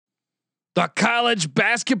The college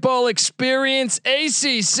basketball experience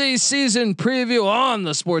ACC season preview on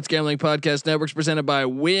the Sports Gambling Podcast Networks presented by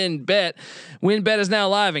WynnBET. WynnBET is now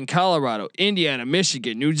live in Colorado, Indiana,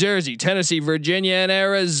 Michigan, New Jersey, Tennessee, Virginia, and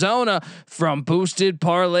Arizona. From boosted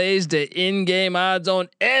parlays to in-game odds on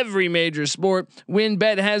every major sport,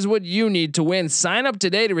 WynnBET has what you need to win. Sign up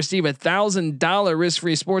today to receive $1,000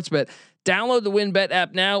 risk-free sports bet. Download the WynnBET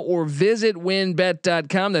app now or visit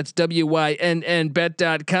wynnbet.com. That's WYNNBet.com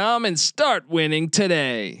and start winning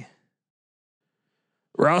today.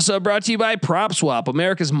 We're also brought to you by PropSwap,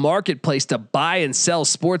 America's marketplace to buy and sell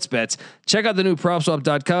sports bets. Check out the new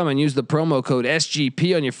PropSwap.com and use the promo code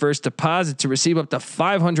SGP on your first deposit to receive up to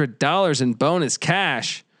 $500 in bonus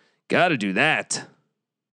cash. Got to do that.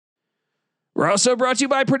 We're also brought to you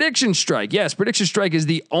by Prediction Strike. Yes, Prediction Strike is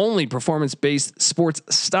the only performance-based sports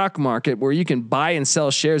stock market where you can buy and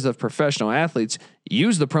sell shares of professional athletes.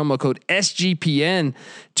 Use the promo code SGPN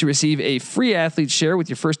to receive a free athlete share with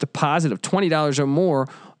your first deposit of $20 or more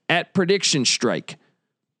at Prediction Strike.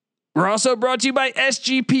 We're also brought to you by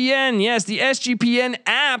SGPN. Yes, the SGPN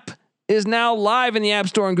app is now live in the App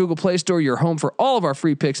Store and Google Play Store, your home for all of our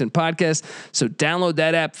free picks and podcasts. So download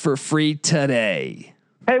that app for free today.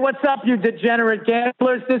 Hey, what's up, you degenerate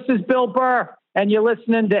gamblers? This is Bill Burr, and you're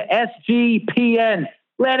listening to SGPN.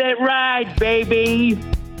 Let it ride, baby.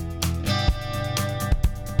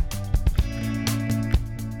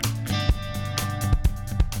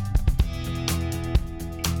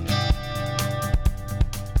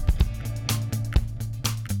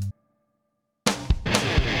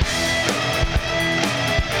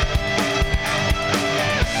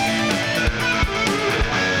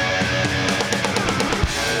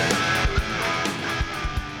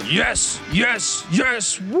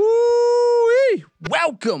 Yes. Woo-wee.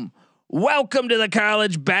 Welcome to the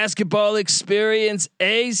college basketball experience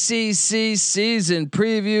ACC season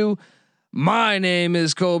preview. My name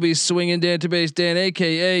is Colby Swinging Database Dan,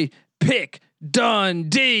 aka Pick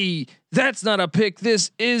Dundee. That's not a pick.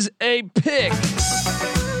 This is a pick.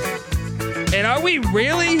 And are we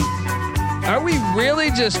really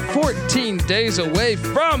just 14 days away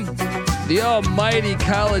from the almighty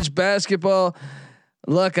college basketball?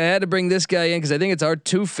 Look, I had to bring this guy in because I think it's our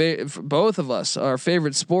both of us, our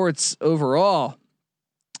favorite sports overall.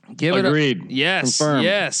 Agreed. Yes. Confirmed.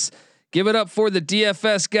 Yes. Give it up for the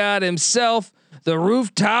DFS god himself, the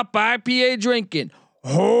rooftop IPA drinking,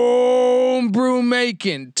 homebrew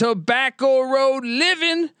making, tobacco road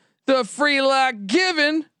living, the free lock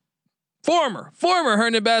giving, former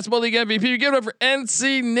Herndon Basketball League MVP. Give it up for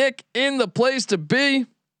NC Nick in the place to be.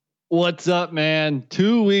 What's up, man?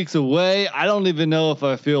 2 weeks away. I don't even know if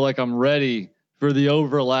I feel like I'm ready for the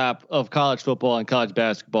overlap of college football and college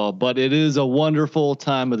basketball, but it is a wonderful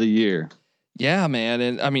time of the year. Yeah, man.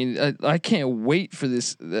 And I mean, I can't wait for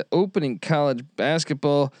the opening college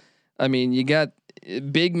basketball. I mean, you got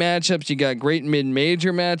big matchups, you got great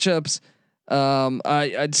mid-major matchups.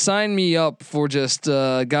 I'd sign me up for just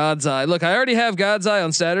God's eye. Look, I already have God's eye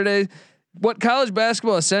on Saturday. What college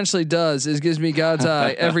basketball essentially does is gives me God's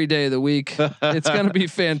eye every day of the week. It's going to be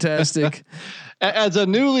fantastic. As a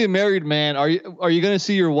newly married man, are you going to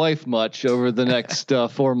see your wife much over the next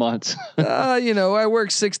 4 months? I work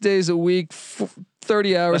 6 days a week,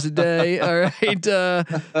 30 hours a day. All right.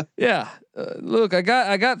 Look, I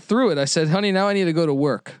got through it. I said, honey, now I need to go to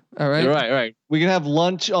work. All right. Right. We can have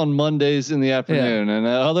lunch on Mondays in the afternoon. Yeah. And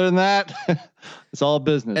other than that, it's all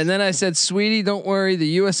business. And then I said, sweetie, don't worry.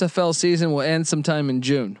 The USFL season will end sometime in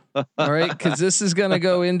June. All right. Cause this is going to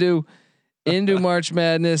go into March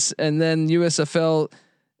Madness, and then USFL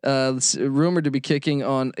rumored to be kicking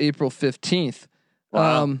on April 15th.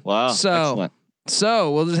 Wow.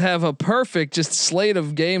 So we'll just have a perfect just slate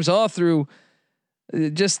of games all through.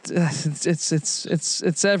 It's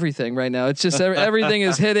everything right now. It's just everything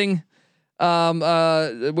is hitting.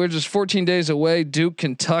 We're just 14 days away. Duke,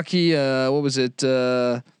 Kentucky. What was it?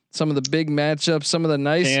 Some of the big matchups. Some of the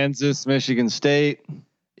nice Kansas, Michigan State.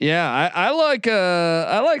 Yeah, I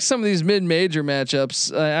like some of these mid-major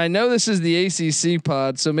matchups. I know this is the ACC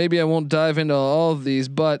pod, so maybe I won't dive into all of these,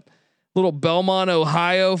 but little Belmont,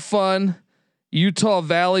 Ohio fun, Utah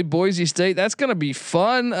Valley, Boise State. That's going to be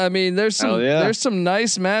fun. I mean, there's some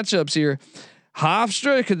nice matchups here.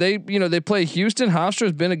 Hofstra, could they play Houston. Hofstra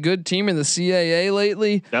has been a good team in the CAA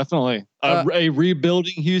lately. Definitely a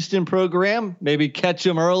rebuilding Houston program. Maybe catch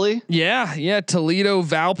them early. Yeah. Toledo,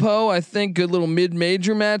 Valpo. I think good little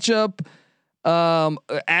mid-major matchup.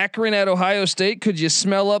 Akron at Ohio State. Could you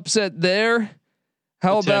smell upset there?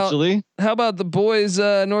 How about the boys?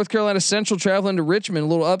 North Carolina Central traveling to Richmond. A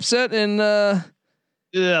little upset and.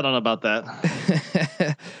 Yeah, I don't know about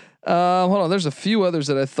that. Hold on. There's a few others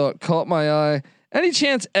that I thought caught my eye. Any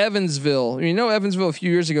chance Evansville? Evansville a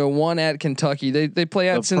few years ago won at Kentucky. They play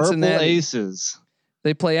at Cincinnati. Purple Aces.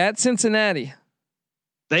 They play at Cincinnati.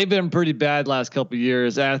 They've been pretty bad last couple of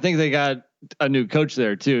years, and I think they got a new coach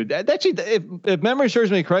there too. Actually, if memory serves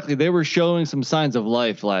me correctly, they were showing some signs of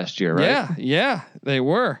life last year, right? Yeah, they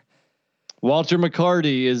were. Walter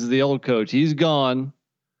McCarty is the old coach. He's gone.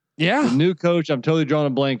 Yeah. The new coach, I'm totally drawing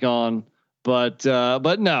a blank on, but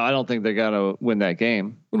no, I don't think they're gonna win that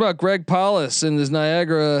game. What about Greg Paulus and his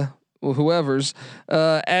Niagara, whoever's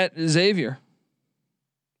at Xavier?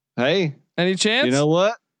 Hey, any chance? You know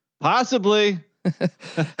what? Possibly.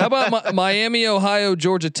 How about Miami, Ohio,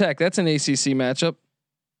 Georgia Tech? That's an ACC matchup.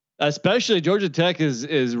 Especially Georgia Tech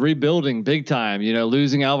is rebuilding big time.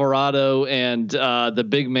 Losing Alvarado and the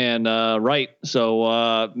big man Wright.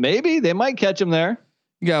 So maybe they might catch him there.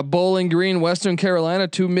 You got Bowling Green, Western Carolina,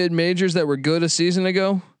 2 mid majors that were good a season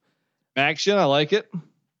ago. Action, I like it.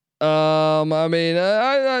 I mean,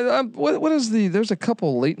 what is there's a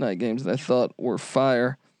couple late night games that I thought were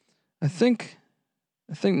fire. I think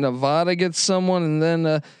Nevada gets someone, and then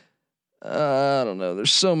I don't know.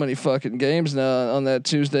 There's so many fucking games now on that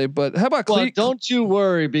Tuesday. But how about don't you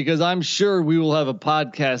worry, because I'm sure we will have a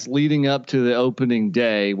podcast leading up to the opening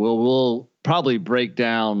day. We'll probably break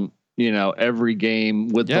down every game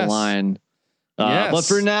with the line. But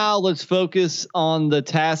for now, let's focus on the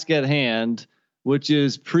task at hand, which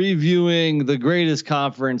is previewing the greatest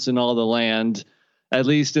conference in all the land. At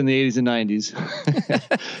least in the 80s and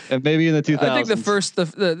 90s, and maybe in the 2000s. I think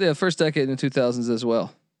the first decade in the 2000s as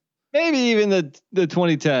well. Maybe even the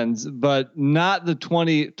 2010s, but not the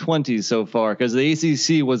 2020s so far, because the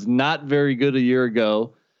ACC was not very good a year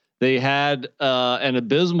ago. They had an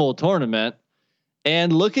abysmal tournament,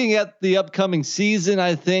 and looking at the upcoming season,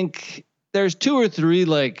 I think there's 2 or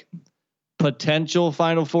 3 potential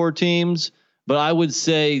Final Four teams, but I would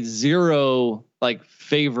say 0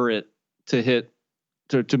 favorite to hit.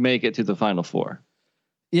 To make it to the Final Four.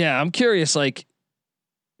 Yeah, I'm curious.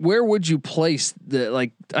 Where would you place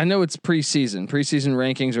I know it's preseason. Preseason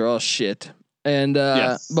rankings are all shit, and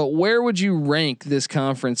but where would you rank this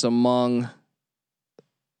conference among?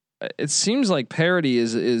 It seems like parity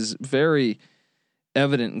is very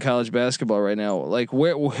evident in college basketball right now.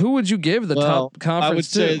 Who would you give the top conference I would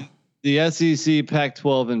say the SEC,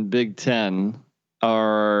 Pac-12, and Big Ten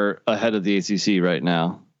are ahead of the ACC right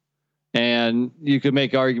now. And you could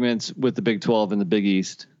make arguments with the Big 12 and the Big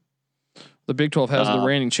East. The Big 12 has the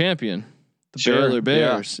reigning champion, the Baylor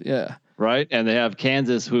Bears. Yeah. Right. And they have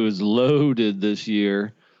Kansas, who is loaded this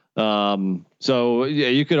year. So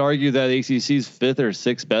you could argue that ACC's 5th or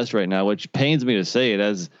 6th best right now, which pains me to say it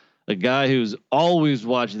as a guy who's always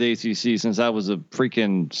watched the ACC since I was a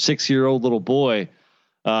freaking 6-year-old little boy.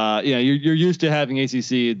 You're used to having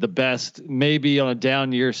ACC the best, maybe on a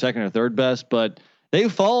down year, 2nd or 3rd best, but they've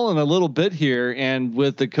fallen a little bit here, and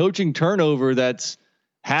with the coaching turnover that's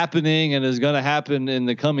happening and is going to happen in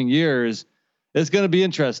the coming years, it's going to be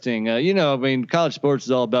interesting. College sports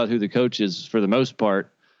is all about who the coach is for the most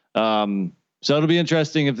part. So it'll be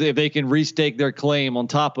interesting if they can restake their claim on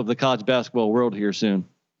top of the college basketball world here soon.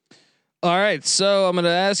 All right, so I'm going to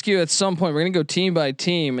ask you at some point. We're going to go team by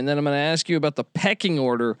team, and then I'm going to ask you about the pecking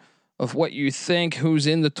order of what you think, who's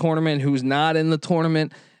in the tournament, who's not in the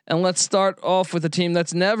tournament. And let's start off with a team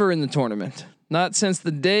that's never in the tournament. Not since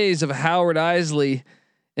the days of Howard Isley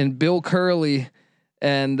and Bill Curley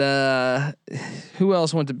and who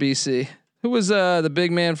else went to BC? Who was the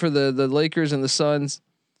big man for the Lakers and the Suns?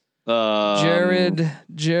 Jared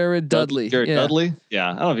Dudley. Dudley?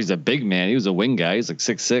 Yeah. I don't know if he's a big man. He was a wing guy. He's like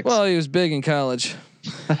 6'6". Well, he was big in college.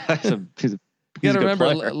 You got to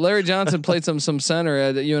remember, Larry Johnson played some center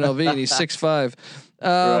at UNLV, and he's 6'5".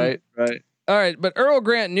 Right. All right, but Earl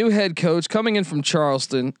Grant, new head coach, coming in from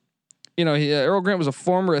Charleston. Earl Grant was a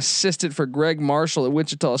former assistant for Greg Marshall at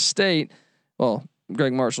Wichita State. Well,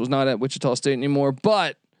 Greg Marshall's not at Wichita State anymore,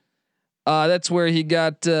 but that's where he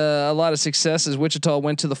got a lot of success as Wichita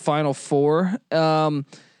went to the Final Four. And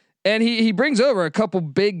he brings over a couple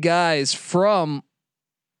big guys from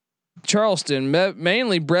Charleston,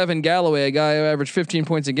 mainly Brevin Galloway, a guy who averaged 15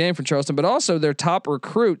 points a game for Charleston, but also their top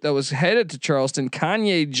recruit that was headed to Charleston,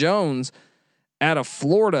 Kanye Jones, out of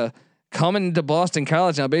Florida, coming to Boston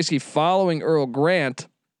College now, basically following Earl Grant.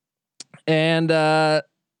 And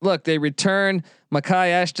look, they return Makai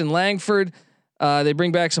Ashton Langford. They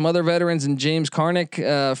bring back some other veterans in James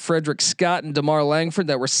Karnick, Frederick Scott, and DeMar Langford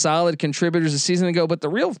that were solid contributors a season ago. But the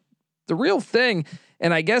real thing,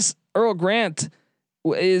 and I guess Earl Grant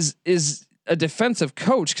is a defensive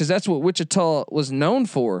coach because that's what Wichita was known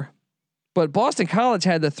for. But Boston College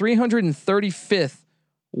had the 335th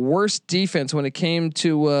worst defense when it came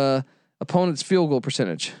to opponents' field goal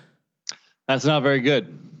percentage. That's not very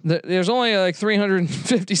good. There's only like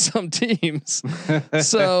 350 some teams,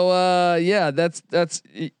 so yeah, that's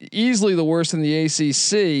easily the worst in the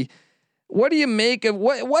ACC. What do you make of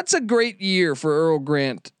what's a great year for Earl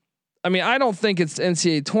Grant? I mean, I don't think it's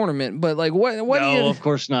NCAA tournament, but like what? No, do you, of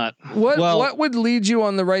course not. What would lead you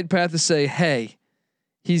on the right path to say, hey,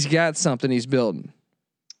 he's got something he's building?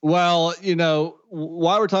 Well,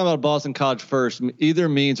 why we're talking about Boston College first either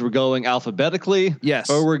means we're going alphabetically, yes,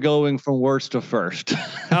 or we're going from worst to first.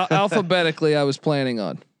 Alphabetically, I was planning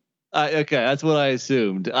on. Okay, that's what I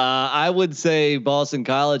assumed. I would say Boston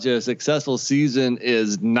College, a successful season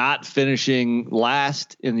is not finishing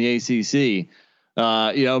last in the ACC.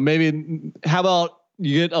 Maybe how about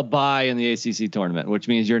you get a bye in the ACC tournament, which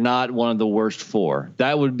means you're not one of the worst four.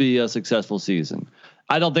 That would be a successful season.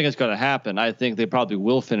 I don't think it's going to happen. I think they probably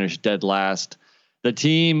will finish dead last. The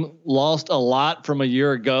team lost a lot from a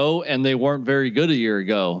year ago, and they weren't very good a year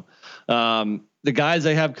ago. The guys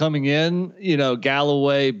they have coming in,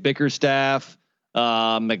 Galloway, Bickerstaff,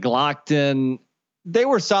 McLaughlin, they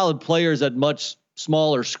were solid players at much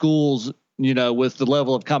smaller schools, with the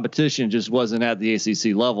level of competition just wasn't at the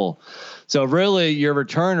ACC level. So really your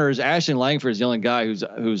returners, Ashton Langford is the only guy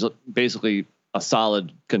who's basically a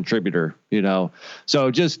solid contributor, so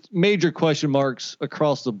just major question marks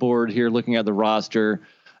across the board here, looking at the roster.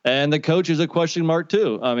 And the coach is a question mark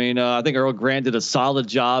too. I mean, I think Earl Grant did a solid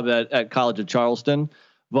job at College of Charleston,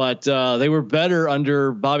 but they were better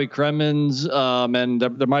under Bobby Cremins, and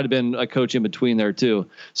there might have been a coach in between there too.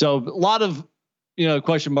 So a lot of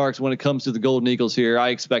question marks when it comes to the Golden Eagles here.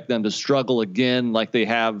 I expect them to struggle again, like they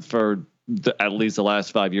have for at least the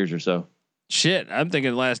last 5 years or so. Shit, I'm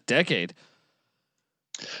thinking the last decade.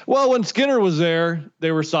 Well, when Skinner was there,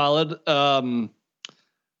 they were solid. That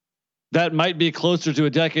might be closer to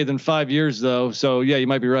a decade than 5 years, though. So yeah, you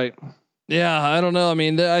might be right. Yeah, I don't know. I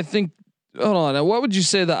mean, I think. Hold on. Now, what would you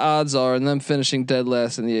say the odds are in them finishing dead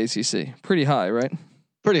last in the ACC? Pretty high, right?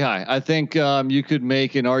 Pretty high. I think you could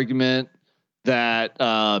make an argument that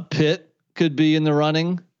Pitt could be in the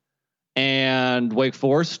running, and Wake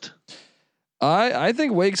Forest. I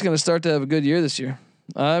think Wake's going to start to have a good year this year.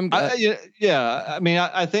 I mean,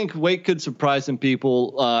 I think Wake could surprise some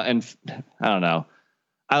people, and I don't know.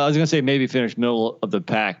 I was going to say maybe finish middle of the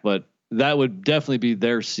pack, but that would definitely be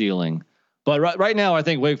their ceiling. But right now, I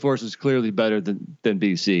think Wake Forest is clearly better than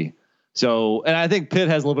BC. So, and I think Pitt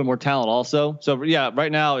has a little bit more talent also. So yeah,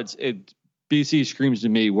 right now BC screams to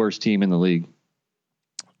me worst team in the league.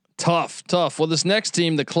 Tough. Well, this next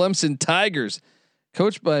team, the Clemson Tigers,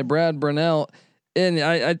 coached by Brad Brownell. And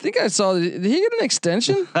I think I saw, did he get an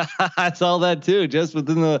extension? I saw that too, just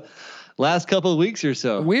within the last couple of weeks or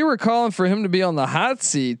so. We were calling for him to be on the hot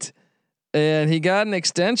seat, and he got an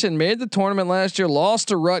extension, made the tournament last year, lost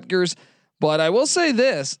to Rutgers. But I will say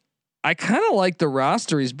this, I kind of like the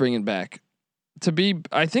roster he's bringing back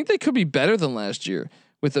I think they could be better than last year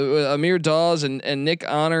with Amir Dawes and Nick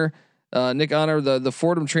Honor. Nick Honor, the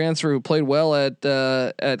Fordham transfer who played well at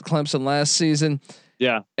Clemson last season.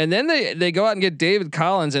 Yeah. And then they go out and get David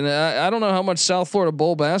Collins. And I don't know how much South Florida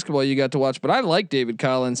Bowl basketball you got to watch, but I like David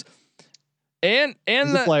Collins. And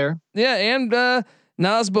he's a player. Yeah. And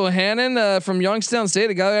Naz Bohannon from Youngstown State,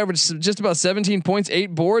 a guy who averaged just about 17 points,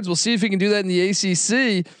 8 boards. We'll see if he can do that in the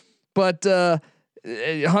ACC. But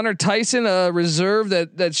Hunter Tyson, a reserve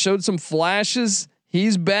that showed some flashes.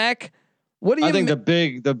 He's back. What do you? I think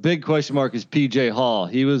the big question mark is PJ Hall.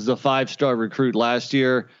 He was the 5-star recruit last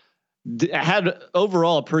year. Had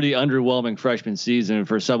overall a pretty underwhelming freshman season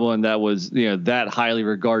for someone that was that highly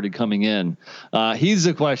regarded coming in. He's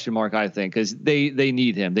a question mark, I think, because they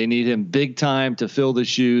need him. They need him big time to fill the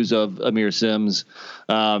shoes of Amir Sims.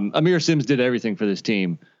 Amir Sims did everything for this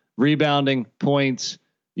team: rebounding, points.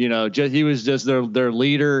 He was just their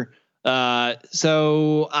leader.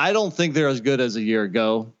 So I don't think they're as good as a year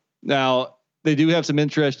ago. Now they do have some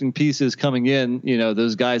interesting pieces coming in.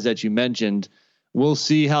 Those guys that you mentioned. We'll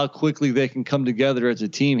see how quickly they can come together as a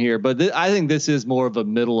team here, but I think this is more of a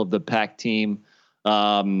middle of the pack team.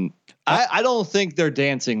 I don't think they're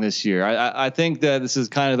dancing this year. I think that this is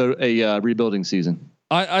kind of a rebuilding season.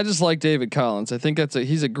 I just like David Collins. I think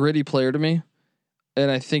he's a gritty player to me,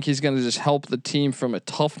 and I think he's going to just help the team from a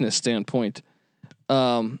toughness standpoint.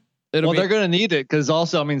 They're going to need it because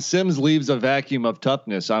also, I mean, Sims leaves a vacuum of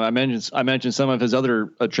toughness. I mentioned some of his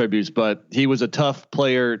other attributes, but he was a tough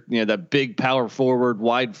player. That big power forward,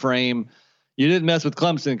 wide frame. You didn't mess with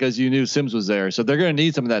Clemson because you knew Sims was there, so they're going to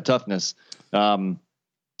need some of that toughness.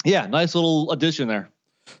 Nice little addition there.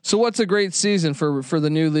 So, what's a great season for the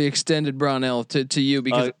newly extended Brownell to you?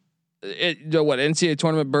 Because what NCAA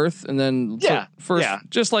tournament berth, and then first,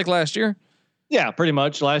 just like last year. Yeah, pretty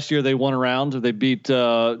much. Last year they won a round. They beat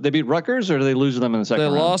Rutgers, or did they lose to them in the second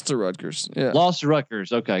round? They lost to Rutgers. Yeah, lost to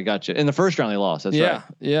Rutgers. Okay, gotcha. In the first round they lost. That's right.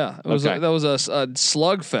 Yeah. That was a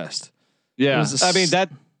slugfest. Yeah, I mean that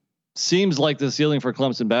seems like the ceiling for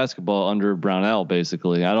Clemson basketball under Brownell.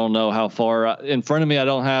 Basically, I don't know how far in front of me. I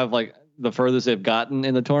don't have like the furthest they've gotten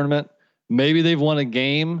in the tournament. Maybe they've won a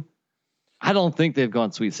game. I don't think they've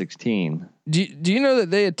gone Sweet 16. Do you know that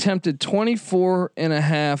they attempted 24.5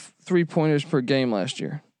 3-pointers per game last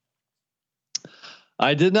year?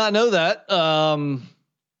 I did not know that.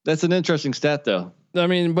 That's an interesting stat, though. I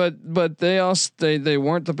mean, but they also they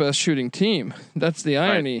weren't the best shooting team. That's the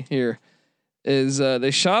irony here. Is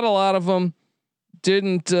they shot a lot of them,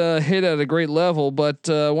 didn't hit at a great level, but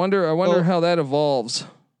I wonder how that evolves.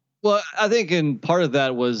 Well, I think in part of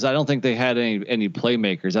that was I don't think they had any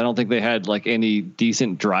playmakers. I don't think they had like any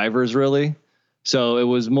decent drivers really. So it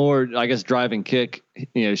was more, I guess, drive and kick.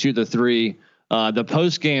 Shoot the three. The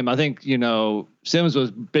post game, I think Simmons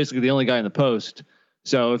was basically the only guy in the post.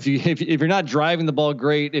 So if you're not driving the ball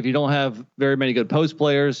great, if you don't have very many good post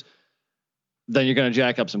players, then you're going to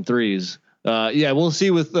jack up some threes. We'll see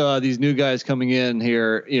with these new guys coming in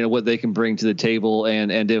here, what they can bring to the table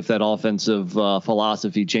and if that offensive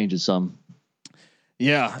philosophy changes some.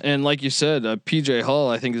 Yeah, and like you said, PJ Hall,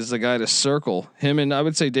 I think is the guy to circle him, and I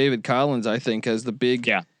would say David Collins, I think, as the big.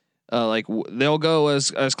 Yeah. They'll go as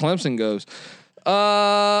Clemson goes.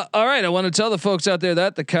 All right, I want to tell the folks out there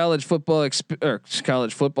that the college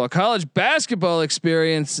basketball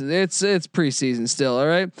experience, it's preseason still. All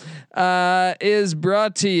right, is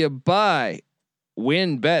brought to you by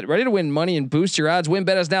WinBet. Ready to win money and boost your odds?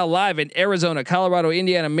 WinBet is now live in Arizona, Colorado,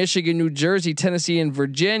 Indiana, Michigan, New Jersey, Tennessee, and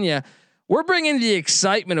Virginia. We're bringing the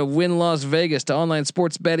excitement of Win Las Vegas to online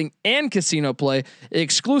sports betting and casino play.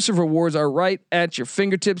 Exclusive rewards are right at your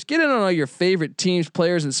fingertips. Get in on all your favorite teams,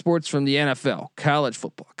 players, and sports from the NFL, college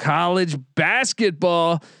football, college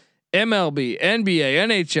basketball, MLB, NBA,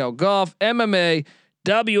 NHL, golf, MMA,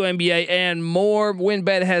 WNBA, and more.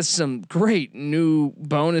 WinBet has some great new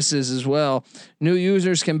bonuses as well. New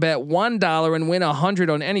users can bet $1 and win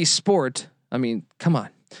 $100 on any sport. I mean, come on.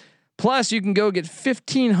 Plus, you can go get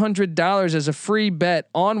 $1,500 as a free bet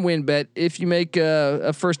on WinBet if you make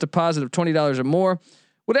a first deposit of $20 or more.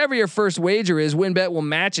 Whatever your first wager is, WinBet will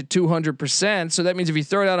match it 200%. So that means if you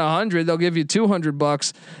throw down $100, they'll give you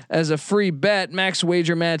 $200 as a free bet. Max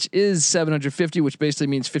wager match is $750, which basically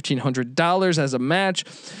means $1,500 as a match.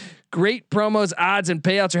 Great promos, odds, and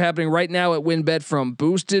payouts are happening right now at WinBet, from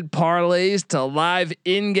boosted parlays to live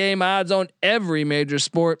in-game odds on every major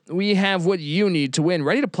sport. We have what you need to win.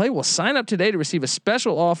 Ready to play? Well, sign up today to receive a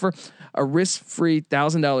special offer, a risk-free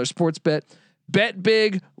 $1,000 sports bet. Bet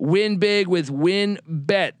big, win big with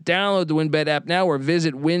WinBet. Download the WinBet app now or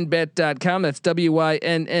visit winbet.com. That's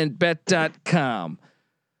WYNN bet.com.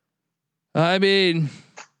 I mean,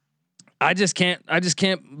 I just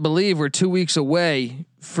can't believe we're 2 weeks away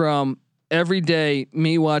from every day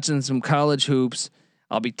me watching some college hoops.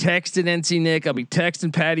 I'll be texting NC Nick. I'll be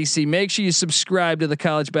texting Patty C. Make sure you subscribe to the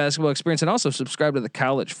College Basketball Experience and also subscribe to the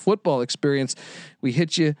College Football Experience. We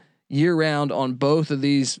hit you year round on both of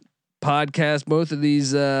these podcasts, both of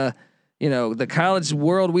these, the college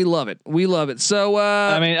world. We love it. We love it. So,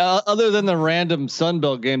 I mean, other than the random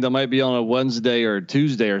Sunbelt game that might be on a Wednesday or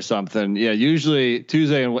Tuesday or something. Yeah. Usually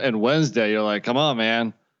Tuesday and Wednesday, you're like, come on,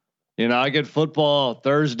 man. I get football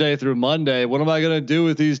Thursday through Monday. What am I going to do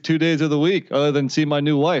with these 2 days of the week other than see my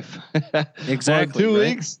new wife? Exactly. 2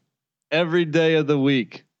 weeks, every day of the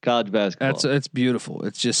week, college basketball. It's beautiful.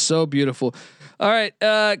 It's just so beautiful. All right.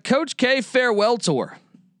 Coach K farewell tour.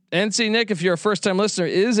 NC Nick, if you're a first time listener,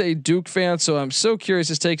 is a Duke fan. So I'm so curious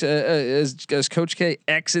as takes as Coach K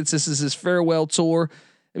exits. This is his farewell tour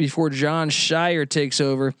before John Shire takes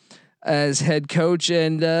over as head coach,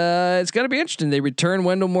 and it's going to be interesting. They return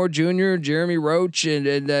Wendell Moore Jr., Jeremy Roach,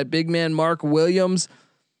 and big man Mark Williams.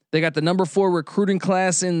 They got the number 4 recruiting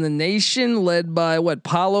class in the nation, led by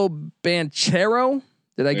Paulo Banchero.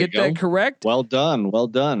 Did I get that correct? Well done.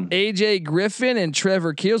 AJ Griffin and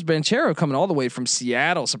Trevor Keels. Banchero coming all the way from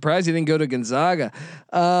Seattle. Surprised he didn't go to Gonzaga.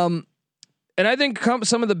 And I think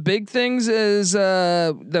some of the big things is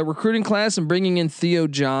the recruiting class and bringing in Theo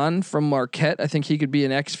John from Marquette. I think he could be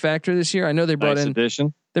an X factor this year. I know they brought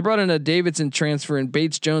in a Davidson transfer and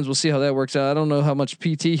Bates Jones. We'll see how that works out. I don't know how much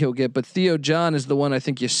PT he'll get, but Theo John is the one I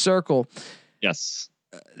think you circle. Yes.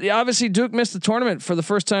 Obviously Duke missed the tournament for the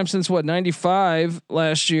first time since 95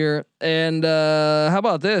 last year. And how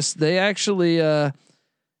about this? They actually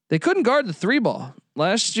they couldn't guard the 3 ball.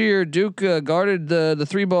 Last year, Duke guarded the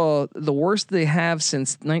three ball the worst they have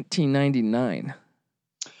since 1999.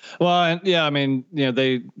 Well, and yeah, I mean,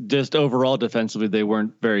 they just overall defensively they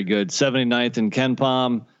weren't very good. 79th in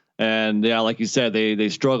KenPom, and yeah, like you said, they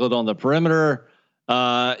struggled on the perimeter.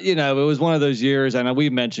 It was one of those years, and we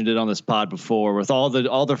mentioned it on this pod before, with all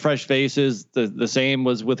the fresh faces. The same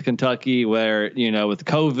was with Kentucky, where with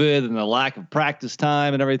COVID and the lack of practice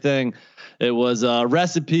time and everything, it was a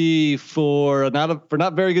recipe for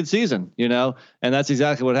not very good season. And that's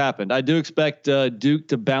exactly what happened. I do expect Duke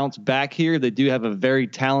to bounce back here. They do have a very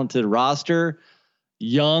talented roster,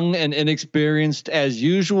 young and inexperienced as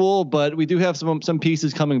usual, but we do have some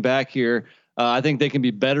pieces coming back here. I think they can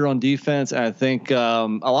be better on defense. And I think a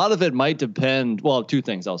lot of it might depend. Well, two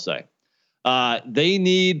things I'll say. They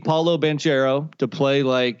need Paolo Banchero to play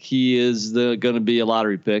like he is going to be a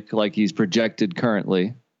lottery pick, like he's projected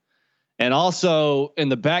currently. And also in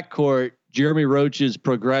the backcourt, Jeremy Roach's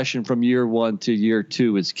progression from year 1 to year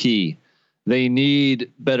 2 is key. They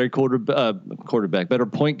need better quarterback, better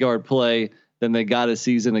point guard play than they got a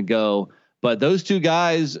season ago. But those two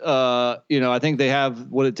guys, I think they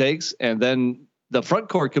have what it takes. And then the front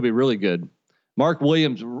court could be really good. Mark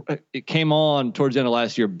Williams, it came on towards the end of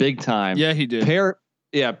last year, big time. Yeah, he did.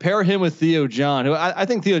 Pair him with Theo John, who I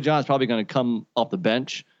think Theo John's probably going to come off the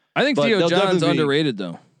bench. I think Theo John's underrated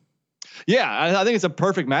though. Yeah, I think it's a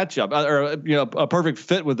perfect matchup, or a perfect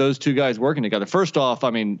fit with those two guys working together. First off,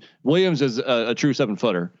 I mean, Williams is a true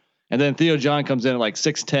 7-footer, and then Theo John comes in at like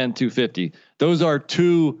 6'10", 250. Those are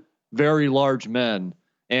two very large men,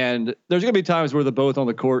 and there's going to be times where they're both on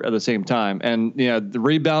the court at the same time. And the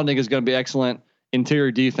rebounding is going to be excellent.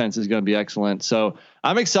 Interior defense is going to be excellent. So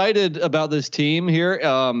I'm excited about this team here.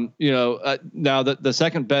 Now the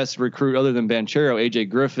second best recruit other than Banchero, AJ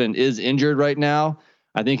Griffin, is injured right now.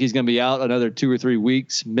 I think he's going to be out another 2 or 3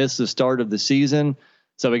 weeks, miss the start of the season.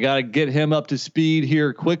 So we got to get him up to speed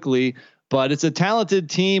here quickly. But it's a talented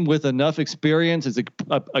team with enough experience. It's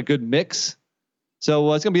a good mix.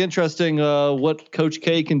 So it's going to be interesting what Coach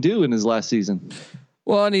K can do in his last season.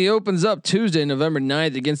 Well, and he opens up Tuesday, November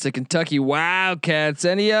 9th against the Kentucky Wildcats.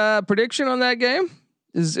 Any prediction on that game?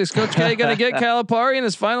 Is Coach K going to get Calipari in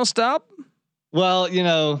his final stop? Well,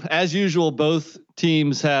 as usual, both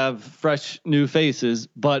teams have fresh new faces,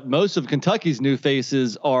 but most of Kentucky's new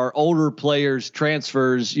faces are older players,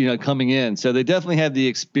 transfers, coming in. So they definitely have the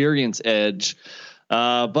experience edge.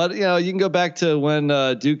 But you can go back to when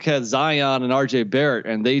Duke had Zion and RJ Barrett,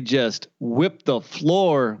 and they just whipped the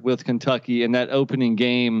floor with Kentucky in that opening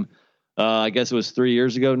game. I guess it was 3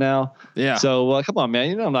 years ago now. Yeah. So come on,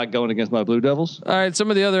 man. I'm not going against my Blue Devils. All right.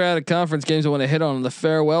 Some of the other out of conference games I want to hit on the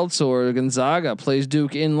farewell tour. Gonzaga plays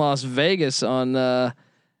Duke in Las Vegas on the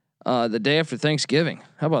day after Thanksgiving.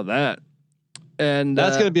 How about that? And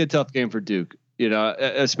that's going to be a tough game for Duke.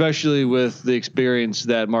 Especially with the experience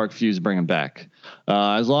that Mark Few's bringing back.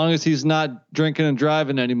 As long as he's not drinking and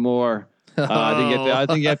driving anymore, I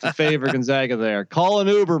think you have to favor Gonzaga there. Call an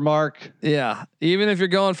Uber, Mark. Yeah, even if you're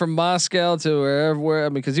going from Moscow to wherever,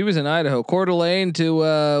 because he was in Idaho, Coeur d'Alene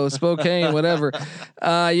to Spokane, whatever.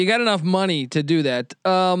 You got enough money to do that.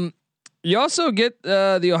 You also get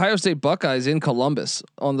the Ohio State Buckeyes in Columbus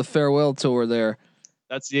on the farewell tour there.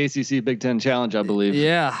 That's the ACC Big Ten Challenge, I believe.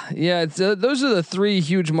 Yeah. It's those are the three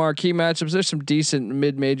huge marquee matchups. There's some decent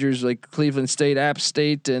mid majors like Cleveland State, App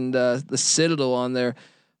State, and the Citadel on there.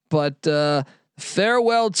 But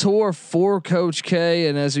farewell tour for Coach K,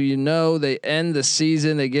 and as you know, they end the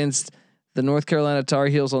season against the North Carolina Tar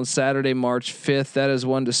Heels on Saturday, March 5th. That is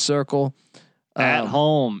one to circle. At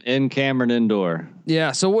home in Cameron Indoor.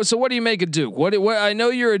 Yeah. So what do you make of Duke? What I know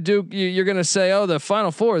you're a Duke. You're going to say, the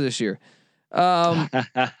Final Four this year. Well,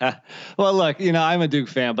 look, I'm a Duke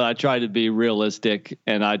fan, but I try to be realistic,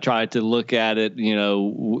 and I try to look at it,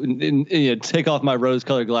 take off my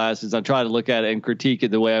rose-colored glasses. I try to look at it and critique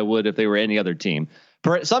it the way I would if they were any other team.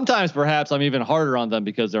 Sometimes, perhaps, I'm even harder on them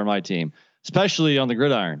because they're my team, especially on the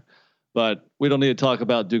gridiron. But we don't need to talk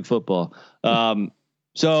about Duke football.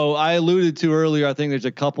 So I alluded to earlier, I think there's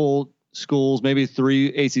a couple schools, maybe 3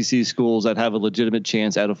 ACC schools that have a legitimate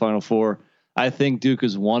chance at a Final Four. I think Duke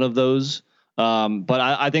is one of those. But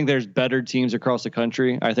I think there's better teams across the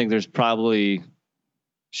country. I think there's probably,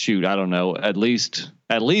 I don't know, at least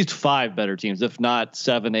 5 better teams, if not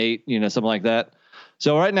 7, 8, something like that.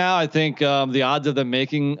 So right now, I think the odds of them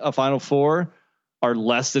making a Final Four are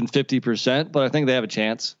less than 50%, but I think they have a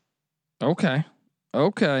chance. Okay.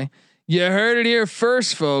 You heard it here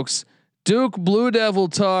first, folks. Duke Blue Devil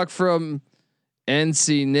talk from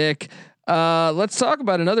NC Nick. Let's talk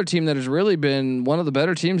about another team that has really been one of the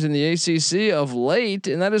better teams in the ACC of late,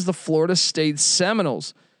 and that is the Florida State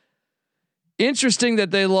Seminoles. Interesting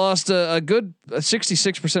that they lost a good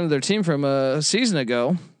 66% of their team from a season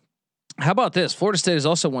ago. How about this? Florida State has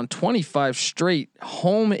also won 25 straight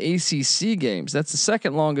home ACC games. That's the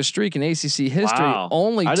second longest streak in ACC history. Wow.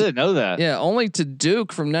 I didn't know that. Yeah, only to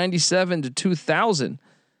Duke from 97 to 2000.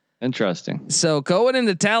 Interesting. So going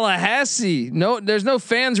into Tallahassee, there's no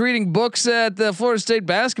fans reading books at the Florida State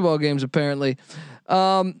basketball games apparently.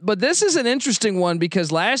 But this is an interesting one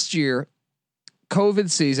because last year,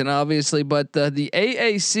 COVID season, obviously, but the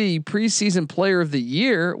AAC preseason player of the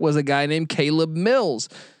year was a guy named Caleb Mills,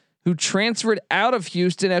 who transferred out of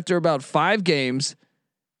Houston after about 5 games.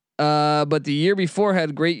 But the year before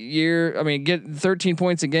had a great year. I mean, getting 13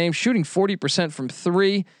 points a game, shooting 40% from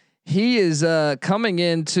 3. He is coming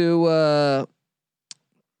into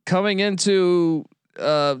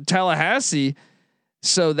Tallahassee.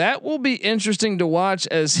 So that will be interesting to watch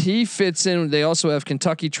as he fits in. They also have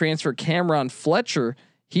Kentucky transfer Cameron Fletcher.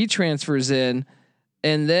 He transfers in.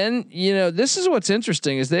 And then, this is what's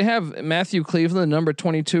interesting is they have Matthew Cleveland, the number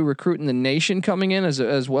 22 recruit in the nation, coming in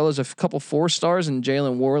as well as a couple 4-stars and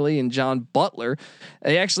Jalen Worley and John Butler.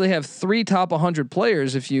 They actually have 3 top 100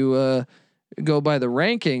 players. If you go by the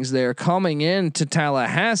rankings, they're coming in to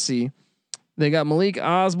Tallahassee. They got Malik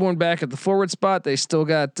Osborne back at the forward spot. They still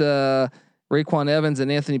got Raekwon Evans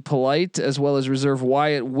and Anthony Polite, as well as reserve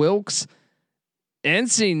Wyatt Wilkes.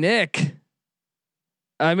 NC Nick.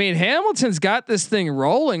 I mean, Hamilton's got this thing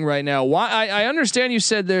rolling right now. Why? I understand you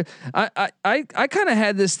said there. I kind of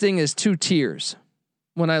had this thing as 2 tiers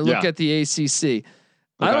when I look at the ACC. Okay.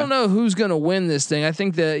 I don't know who's going to win this thing. I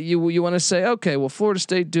think that you want to say, okay, well, Florida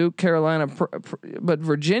State, Duke, Carolina, but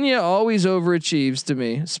Virginia always overachieves to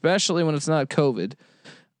me, especially when it's not COVID.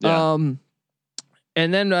 Yeah.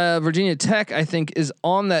 And then Virginia Tech, I think, is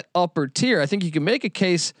on that upper tier. I think you can make a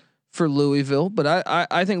case for Louisville, but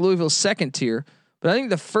I think Louisville's second tier. But I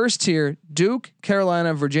think the first tier: Duke,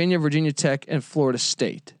 Carolina, Virginia Tech, and Florida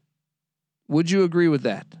State. Would you agree with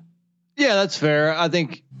that? Yeah, that's fair. I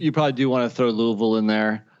think you probably do want to throw Louisville in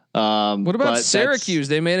there. What about Syracuse?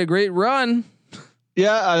 They made a great run.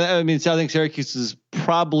 Yeah, I mean, so I think Syracuse is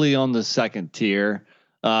probably on the second tier.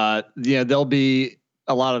 There'll be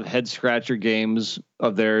a lot of head scratcher games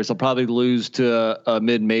of theirs. They'll probably lose to a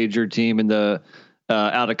mid-major team in the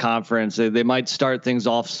out of conference. They might start things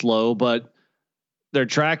off slow, but their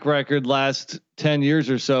track record last 10 years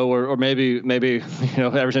or so, or maybe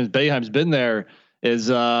ever since Boeheim's been there, is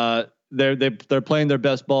they're playing their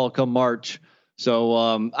best ball come March.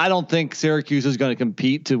 So I don't think Syracuse is going to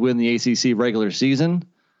compete to win the ACC regular season.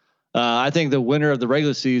 I think the winner of the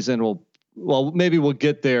regular season maybe we'll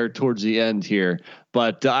get there towards the end here,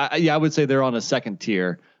 but I would say they're on a second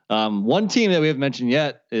tier. One team that we haven't mentioned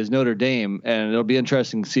yet is Notre Dame, and it'll be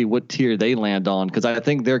interesting to see what tier they land on because I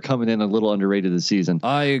think they're coming in a little underrated this season.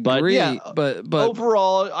 I agree, but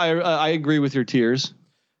overall, I agree with your tiers.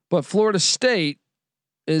 But Florida State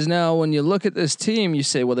is now, when you look at this team, you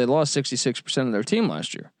say, well, they lost 66% of their team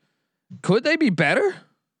last year. Could they be better?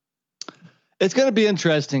 It's going to be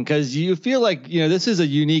interesting because you feel like this is a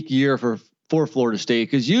unique year for Florida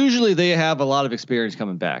State because usually they have a lot of experience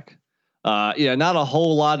coming back. Not a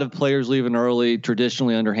whole lot of players leaving early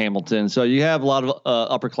traditionally under Hamilton. So you have a lot of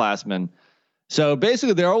upperclassmen. So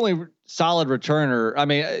basically their only solid returner. I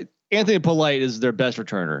mean, Anthony Polite is their best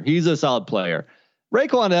returner. He's a solid player.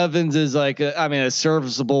 Raekwon Evans is like, a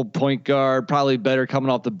serviceable point guard, probably better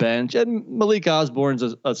coming off the bench. And Malik Osborne's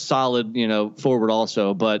a solid, forward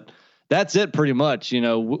also, but that's it pretty much.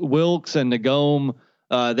 Wilkes and Nagome,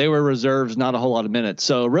 they were reserves, not a whole lot of minutes.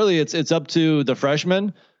 So really it's up to the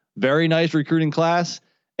freshmen. Very nice recruiting class,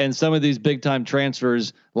 and some of these big time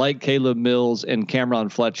transfers like Caleb Mills and Cameron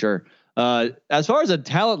Fletcher. As far as a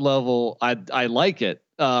talent level, I like it,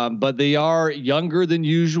 but they are younger than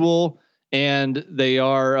usual, and they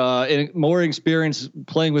are more experienced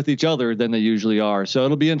playing with each other than they usually are. So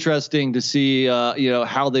it'll be interesting to see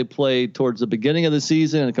how they play towards the beginning of the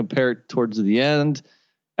season and compare it towards the end.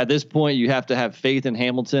 At this point, you have to have faith in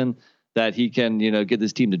Hamilton that he can, get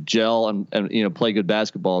this team to gel and play good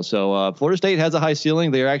basketball. So Florida State has a high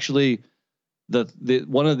ceiling. They're actually the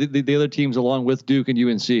one of the other teams along with Duke and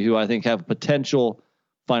UNC who I think have potential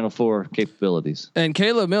Final Four capabilities. And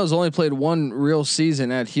Caleb Mills only played 1 real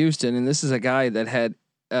season at Houston, and this is a guy that had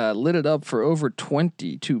lit it up for over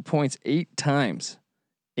 22 points 8 times.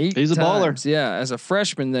 He's a baller. Yeah, as a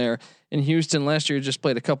freshman there in Houston last year, just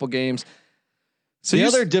played a couple games. So the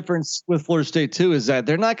other difference with Florida State too is that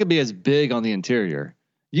they're not going to be as big on the interior.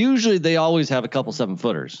 Usually they always have a couple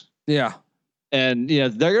 7-footers. Yeah. And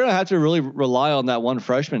they're going to have to really rely on that one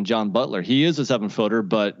freshman, John Butler. He is a 7-footer,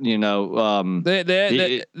 but they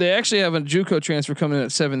actually have a JUCO transfer coming in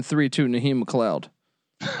at 7'3" too, Naheem McLeod.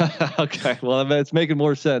 Okay, well, it's making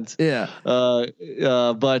more sense. Yeah.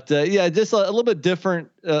 But just a little bit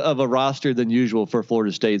different of a roster than usual for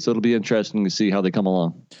Florida State. So it'll be interesting to see how they come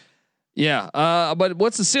along. Yeah. But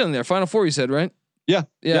what's the ceiling there? Final Four, you said, right? Yeah.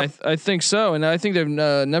 Yeah. Yep. I think so. And I think they've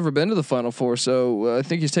never been to the Final Four. So I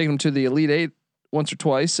think he's taken them to the Elite Eight once or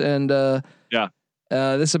twice. And this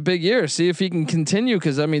is a big year. See if he can continue.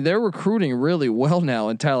 Cause I mean, they're recruiting really well now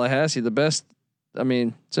in Tallahassee, the best. I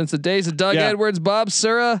mean, since the days of Doug Edwards, Bob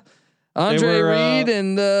Sura, Andre Reed,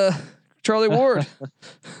 and Charlie Ward.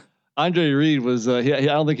 Andre Reed was. I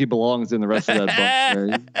don't think he belongs in the rest of that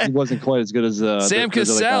bunch. He wasn't quite as good as Sam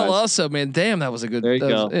Cassell. Also, man, damn, that was a good. There you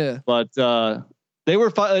go. Yeah, but they were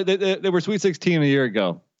they were Sweet 16 a year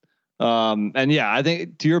ago, and I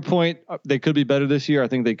think to your point, they could be better this year. I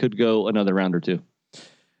think they could go another round or two.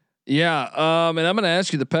 Yeah. And I'm going to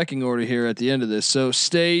ask you the pecking order here at the end of this. So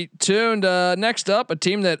stay tuned. Next up, a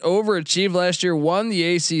team that overachieved last year, won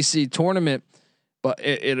the ACC tournament, but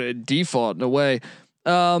it default in a way.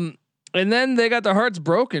 And then they got their hearts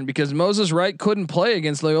broken because Moses Wright couldn't play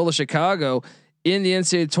against Loyola Chicago in the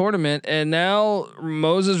NCAA tournament. And now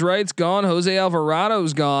Moses Wright's gone. Jose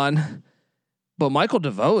Alvarado's gone, but Michael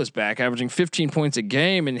DeVoe is back, averaging 15 points a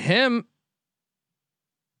game, and him,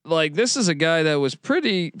 like, this is a guy that was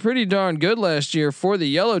pretty darn good last year for the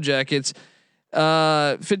Yellow Jackets.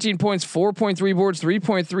 15 points, 4.3 boards,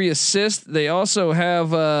 3.3 assists. They also have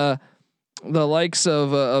the likes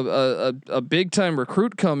of a big time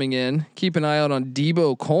recruit coming in. Keep an eye out on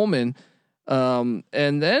Debo Coleman. And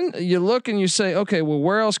then you look and you say, okay, well,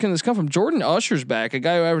 where else can this come from? Jordan Usher's back, a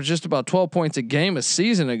guy who averaged just about 12 points a game a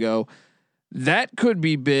season ago. That could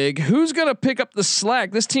be big. Who's going to pick up the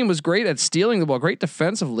slack? This team was great at stealing the ball, great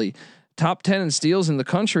defensively, top 10 in steals in the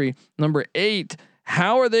country, number 8.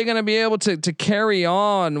 How are they going to be able to carry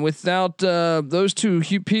on without those two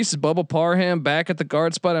pieces? Bubba Parham back at the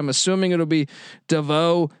guard spot. I'm assuming it'll be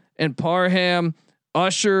DeVoe and Parham,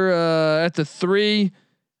 Usher at the 3.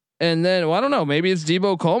 And then, well, I don't know, maybe it's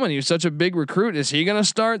Debo Coleman. He's such a big recruit. Is he going to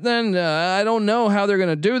start then? I don't know how they're going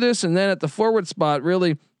to do this. And then at the forward spot,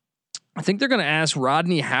 really, I think they're going to ask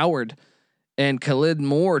Rodney Howard and Khalid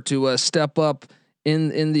Moore to step up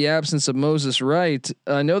in the absence of Moses Wright.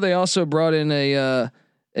 I know they also brought in a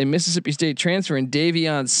Mississippi State transfer in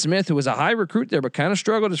Davion Smith, who was a high recruit there, but kind of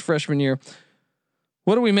struggled his freshman year.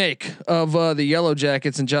 What do we make of the Yellow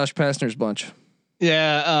Jackets and Josh Pastner's bunch?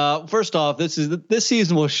 Yeah. First off, this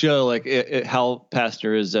season will show how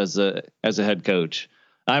Pastner is as a head coach.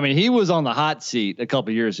 I mean, he was on the hot seat a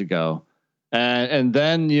couple years ago. And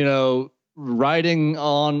then, riding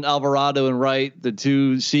on Alvarado and Wright, the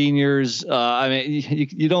two seniors, I mean,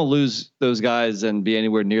 you don't lose those guys and be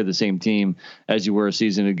anywhere near the same team as you were a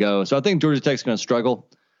season ago. So I think Georgia Tech's going to struggle.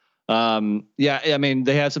 I mean,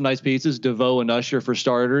 they have some nice pieces, DeVoe and Usher for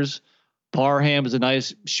starters. Parham is a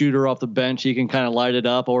nice shooter off the bench. He can kind of light it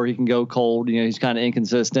up, or he can go cold. He's kind of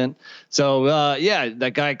inconsistent. So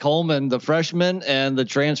that guy Coleman, the freshman, and the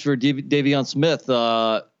transfer Davion Smith,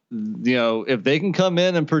 if they can come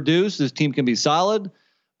in and produce, this team can be solid,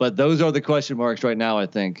 but those are the question marks right now, I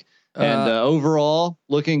think. And overall,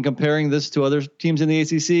 comparing this to other teams in the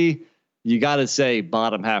ACC, you got to say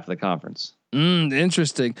bottom half of the conference.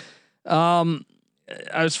 Interesting.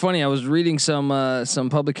 I was reading some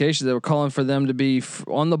publications that were calling for them to be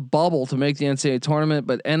on the bubble to make the NCAA tournament,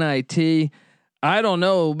 but NIT, I don't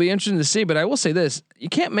know. It'll be interesting to see, but I will say this: you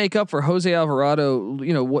can't make up for Jose Alvarado.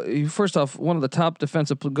 First off, one of the top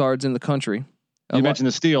defensive guards in the country. You mentioned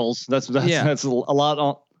the steals. That's a lot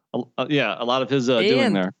on. A lot of his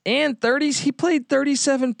doing there. And 30s, he played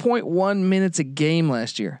 37.1 minutes a game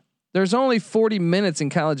last year. There's only 40 minutes in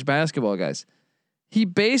college basketball, guys. He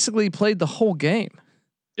basically played the whole game.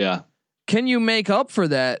 Yeah. Can you make up for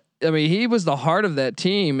that? I mean, he was the heart of that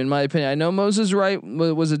team, in my opinion. I know Moses Wright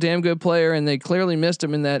was a damn good player, and they clearly missed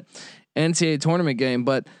him in that NCAA tournament game.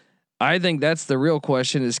 But I think that's the real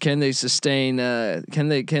question: is can they sustain? Can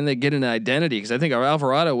they get an identity? Because I think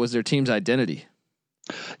Alvarado was their team's identity.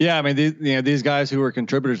 Yeah, I mean, these guys who were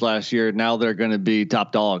contributors last year, now they're going to be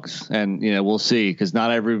top dogs, and we'll see, because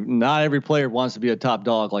not every player wants to be a top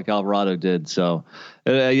dog like Alvarado did. So,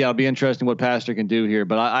 it'll be interesting what Pastner can do here,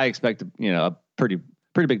 but I expect a pretty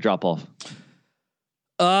big drop off.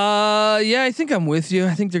 I think I'm with you.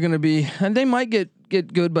 I think they're going to be, and they might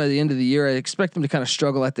get good by the end of the year. I expect them to kind of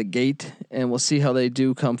struggle at the gate, and we'll see how they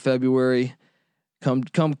do come February, come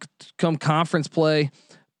conference play.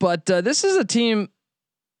 But this is a team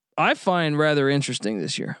I find rather interesting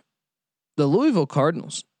this year. the Louisville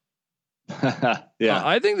Cardinals. Yeah,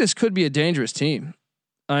 I think this could be a dangerous team.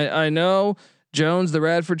 I know Jones, the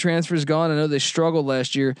Radford transfer, is gone. I know they struggled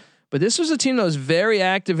last year, but this was a team that was very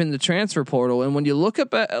active in the transfer portal. And when you look at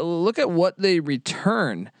what they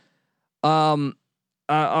return,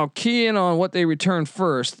 I'll key in on what they returned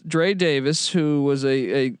first. Dre Davis, who was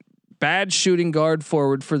a bad shooting guard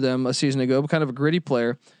forward for them a season ago, kind of a gritty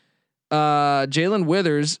player. Jalen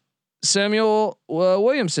Withers, Samuel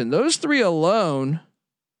Williamson. Those three alone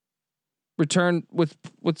returned with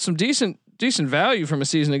some decent value from a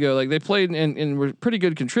season ago. Like they played and were pretty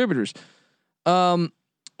good contributors.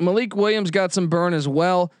 Malik Williams got some burn as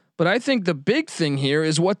well, but I think the big thing here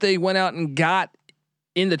is what they went out and got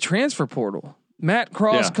in the transfer portal. Matt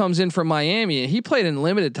Cross comes in from Miami, and he played in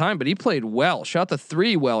limited time, but he played well, shot the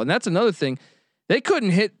three well, and that's another thing. They couldn't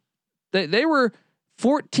hit. They were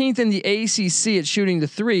 14th in the ACC at shooting the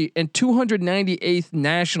three and 298th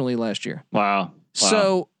nationally last year. Wow.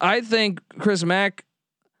 So I think Chris Mack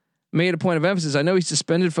made a point of emphasis. I know he's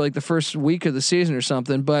suspended for like the first week of the season or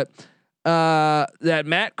something, but that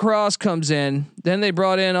Matt Cross comes in. Then they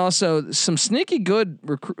brought in also some sneaky good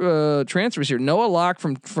transfers here. Noah Locke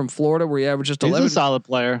from Florida, where he averaged just 11. He's a solid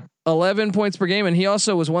player. 11 points per game, and he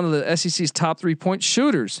also was one of the SEC's top 3-point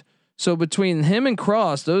shooters. So between him and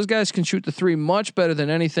Cross, those guys can shoot the three much better than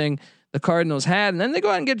anything the Cardinals had. And then they go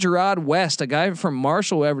out and get Gerard West, a guy from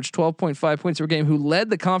Marshall who averaged 12.5 points per game, who led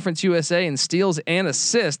the Conference USA in steals and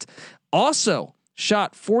assists. Also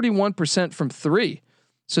shot 41% from three.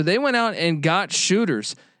 So they went out and got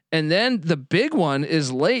shooters. And then the big one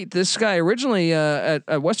is late. This guy originally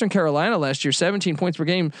at Western Carolina last year, 17 points per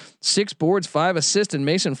game, 6 boards, 5 assists, and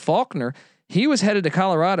Mason Faulkner. He was headed to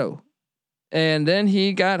Colorado. And then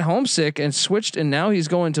he got homesick and switched, and now he's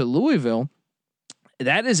going to Louisville.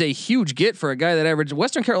 That is a huge get for a guy that averaged.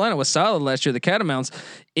 Western Carolina was solid last year. The Catamounts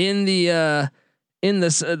in the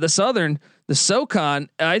Southern, the SoCon.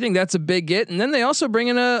 I think that's a big get. And then they also bring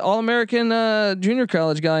in a All-American junior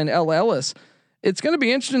college guy in L. Ellis. It's going to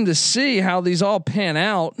be interesting to see how these all pan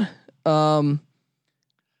out.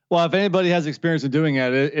 Well, if anybody has experience in doing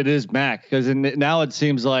that, it is Mac, because now it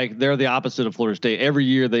seems like they're the opposite of Florida State. Every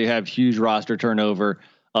year they have huge roster turnover,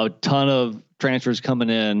 a ton of transfers coming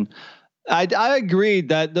in. I agreed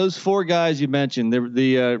that those 4 guys you mentioned,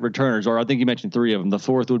 the returners, or I think you mentioned 3 of them. The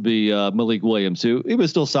 4th would be Malik Williams, who he was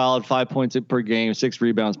still solid, 5 points per game, 6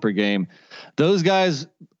 rebounds per game. Those guys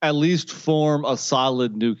at least form a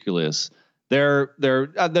solid nucleus. They're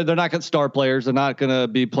not going to star players. They're not going to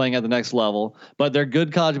be playing at the next level, but they're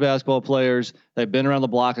good college basketball players. They've been around the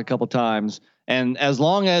block a couple times. And as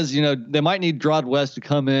long as, they might need Gerard West to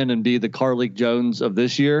come in and be the Carlik Jones of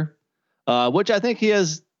this year, which I think he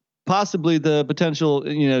has possibly the potential,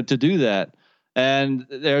 to do that. And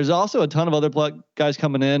there's also a ton of other guys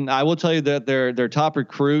coming in. I will tell you that their top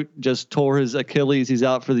recruit just tore his Achilles. He's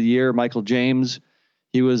out for the year. Michael James.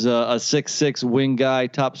 He was a 6'6" wing guy,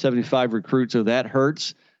 top 75 recruit. So that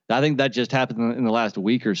hurts. I think that just happened in the last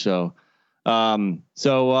week or so. I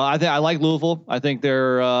think I like Louisville. I think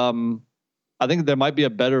I think there might be a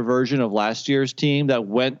better version of last year's team that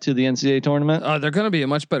went to the NCAA tournament. They're going to be a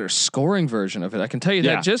much better scoring version of it. I can tell you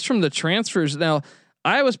that just from the transfers. Now,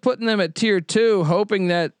 I was putting them at tier 2, hoping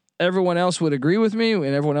that everyone else would agree with me, and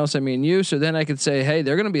everyone else, I mean you. So then I could say, hey,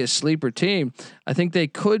 they're going to be a sleeper team. I think they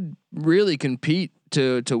could really compete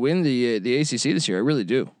to win the ACC this year. I really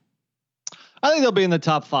do. I think they'll be in the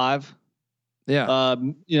top 5. Yeah.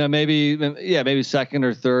 Maybe second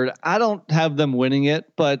or third. I don't have them winning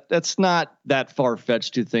it, but that's not that far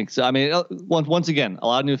fetched to think. So, I mean, once again, a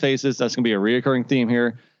lot of new faces. That's going to be a reoccurring theme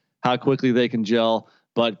here, how quickly they can gel.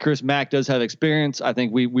 But Chris Mack does have experience. I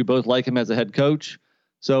think we both like him as a head coach.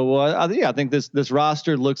 So I think this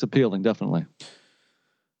roster looks appealing. Definitely.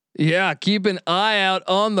 Yeah, keep an eye out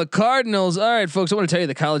on the Cardinals. All right, folks, I want to tell you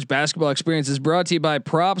the college basketball experience is brought to you by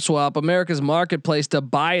PropSwap, America's marketplace to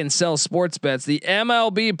buy and sell sports bets. The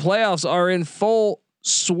MLB playoffs are in full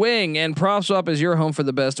swing, and PropSwap is your home for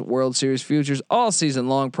the best World Series futures all season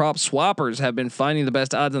long. Prop swappers have been finding the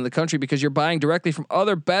best odds in the country because you're buying directly from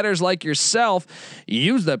other bettors like yourself.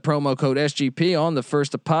 Use that promo code SGP on the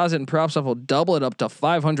first deposit, and PropSwap will double it up to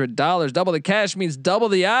 $500. Double the cash means double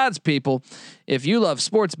the odds, people. If you love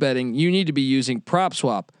sports betting, you need to be using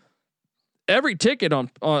PropSwap. Every ticket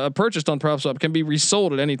purchased on PropSwap can be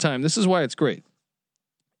resold at any time. This is why it's great,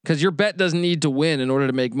 because your bet doesn't need to win in order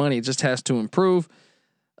to make money. It just has to improve.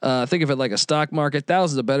 Think of it like a stock market.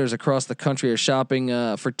 Thousands of bettors across the country are shopping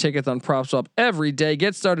for tickets on PropSwap every day.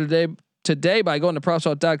 Get started today by going to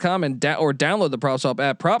PropSwap.com or download the PropSwap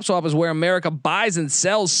app. PropSwap is where America buys and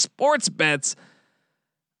sells sports bets.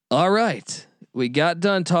 All right. we got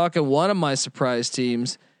done talking one of my surprise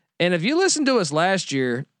teams. And if you listened to us last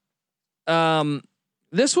year,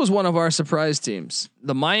 this was one of our surprise teams,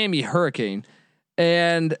 the Miami Hurricane.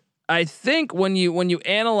 And I think when you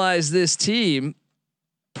analyze this team,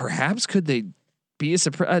 perhaps could they be a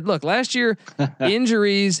surprise? Look, last year,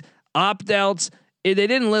 injuries, opt-outs, they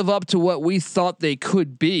didn't live up to what we thought they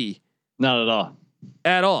could be. Not at all.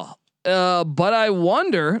 At all. But I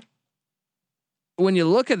wonder, when you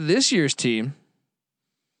look at this year's team,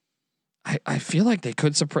 I feel like they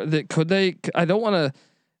could surprise. Could they? I don't want to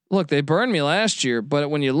look. They burned me last year,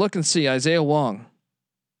 but when you look and see Isaiah Wong,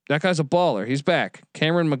 that guy's a baller. He's back.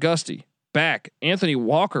 Cameron McGusty back. Anthony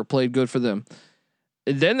Walker played good for them.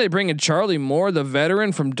 And then they bring in Charlie Moore, the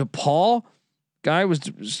veteran from DePaul. Guy was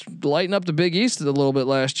lighting up the Big East a little bit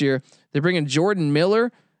last year. They bring in Jordan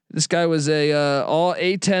Miller. This guy was a all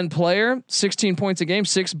A10 player, 16 points a game,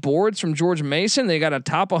 6 boards from George Mason. They got a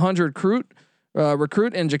top 100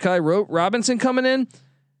 recruit and Ja'Kai Robinson coming in.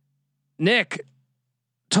 Nick,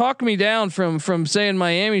 talk me down from saying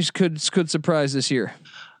Miami could surprise this year.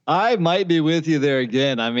 I might be with you there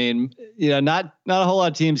again. I mean, not a whole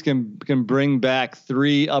lot of teams can bring back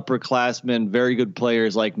 3 upperclassmen, very good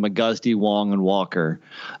players like McGusty, Wong, and Walker.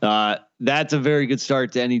 That's a very good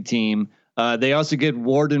start to any team. They also get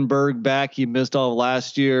Wardenberg back. He missed all of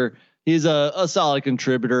last year. He's a solid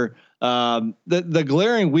contributor. The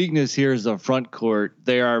glaring weakness here is the front court.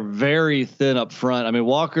 They are very thin up front. I mean,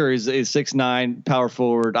 Walker is 6'9" power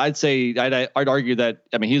forward. I'd argue that.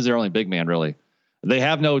 I mean, he's their only big man really. They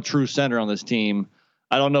have no true center on this team.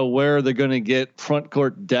 I don't know where they're going to get front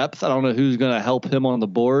court depth. I don't know who's going to help him on the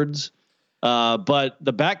boards. But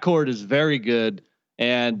the backcourt is very good.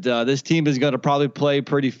 And this team is going to probably play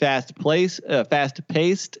pretty fast paced.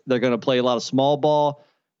 They're going to play a lot of small ball.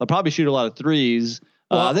 They'll probably shoot a lot of threes.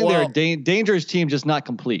 I think they're a dangerous team, just not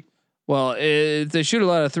complete. Well, if they shoot a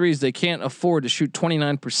lot of threes, they can't afford to shoot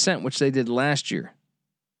 29%, which they did last year.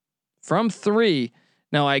 From 3.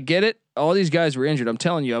 Now I get it. All these guys were injured. I'm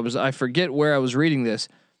telling you, I forget where I was reading this.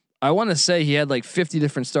 I want to say he had like 50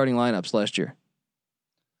 different starting lineups last year.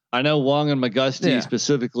 I know Wong and McGusty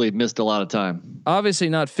specifically missed a lot of time. Obviously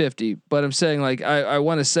not 50, but I'm saying like I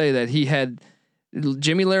want to say that he had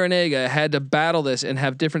Jimmy Larinaga had to battle this and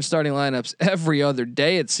have different starting lineups every other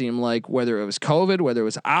day. It seemed like, whether it was COVID, whether it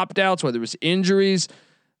was opt-outs, whether it was injuries.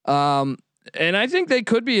 And I think they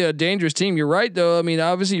could be a dangerous team. You're right, though. I mean,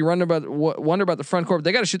 obviously, you wonder about the front court.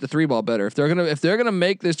 They got to shoot the 3 ball better if they're gonna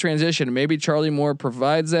make this transition. Maybe Charlie Moore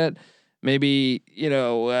provides that. Maybe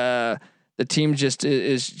the team just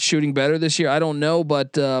is shooting better this year. I don't know,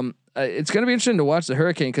 but it's going to be interesting to watch the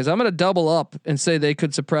Hurricane, because I'm going to double up and say they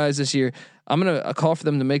could surprise this year. I'm going to call for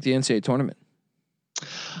them to make the NCAA tournament.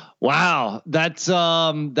 Wow, that's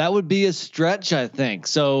that would be a stretch, I think.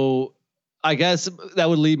 So I guess that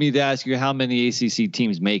would lead me to ask you how many ACC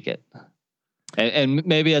teams make it, and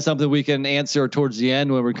maybe that's something we can answer towards the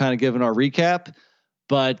end when we're kind of giving our recap.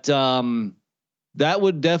 But that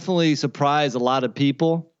would definitely surprise a lot of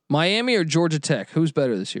people. Miami or Georgia Tech? Who's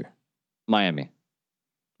better this year? Miami.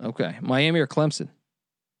 Okay, Miami or Clemson?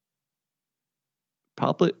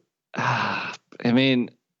 Probably. I mean,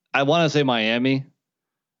 I want to say Miami,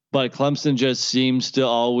 but Clemson just seems to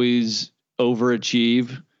always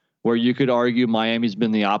overachieve, where you could argue Miami's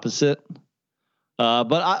been the opposite.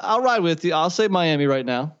 But I'll ride with you. I'll say Miami right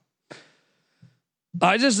now.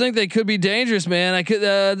 I just think they could be dangerous, man. I could.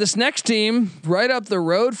 This next team right up the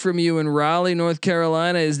road from you in Raleigh, North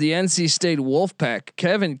Carolina, is the NC State Wolfpack.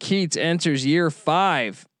 Kevin Keatts enters year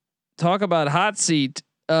 5. Talk about hot seat.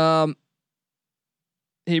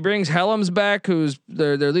 He brings Helms back, who's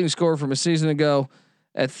their leading scorer from a season ago,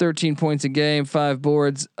 at 13 points a game, 5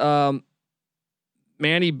 boards.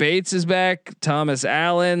 Manny Bates is back. Thomas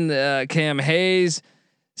Allen, Cam Hayes,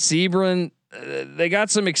 Sebron. They got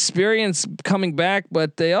some experience coming back,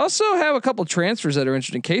 but they also have a couple transfers that are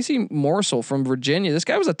interesting. Casey Morsel from Virginia. This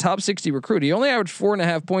guy was a top 60 recruit. He only averaged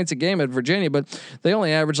 4.5 points a game at Virginia, but they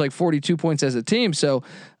only averaged like 42 points as a team. So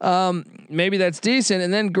maybe that's decent.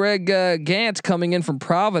 And then Greg Gant coming in from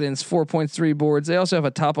Providence, 4.3 boards. They also have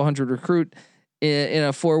a top 100 recruit in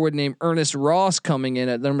a forward named Ernest Ross coming in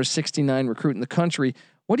at number 69 recruit in the country.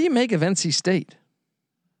 What do you make of NC State?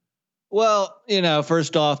 Well,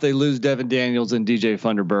 first off, they lose Devin Daniels and DJ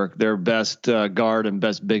Funderburk, their best guard and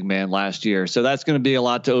best big man last year. So that's going to be a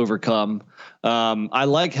lot to overcome. I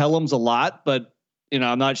like Helms a lot, but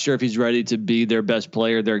I'm not sure if he's ready to be their best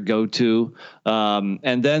player, their go-to.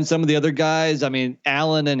 And then some of the other guys, I mean,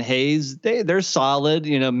 Allen and Hayes, they're solid.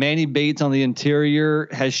 Manny Bates on the interior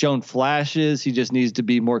has shown flashes. He just needs to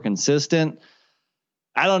be more consistent.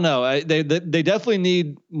 I don't know. They definitely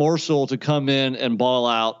need Morsel to come in and ball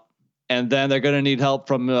out, and then they're going to need help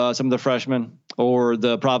from some of the freshmen or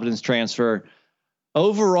the Providence transfer.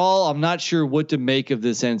 Overall, I'm not sure what to make of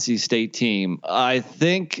this NC State team. I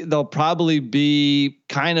think they'll probably be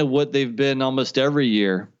kind of what they've been almost every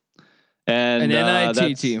year, and an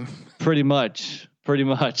NIT team, pretty much.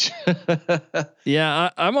 Yeah,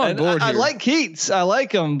 I'm on board. I like Keats. I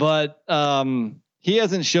like him, but he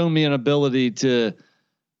hasn't shown me an ability to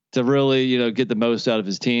really get the most out of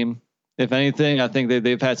his team. If anything, I think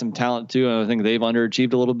they've had some talent too, and I think they've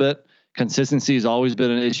underachieved a little bit. Consistency has always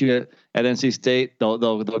been an issue at NC State.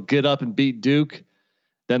 They'll get up and beat Duke,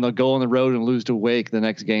 then they'll go on the road and lose to Wake the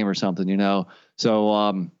next game or something,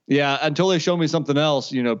 So yeah, until they show me something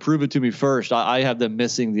else, prove it to me first. I have them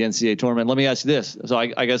missing the NCAA tournament. Let me ask you this. So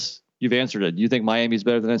I guess you've answered it. You think Miami's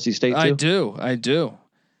better than NC State too? I do.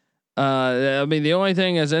 I mean, the only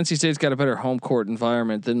thing is NC State's got a better home court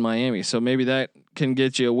environment than Miami, so maybe that can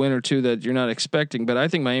get you a win or two that you're not expecting. But I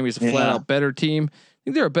think Miami's a flat out better team. I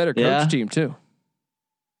think they're a better coach team too.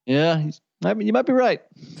 Yeah, you might be right.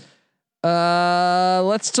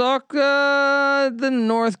 Let's talk the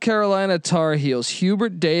North Carolina Tar Heels.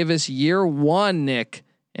 Hubert Davis, year one, Nick,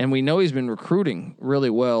 and we know he's been recruiting really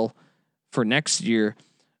well for next year.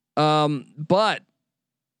 But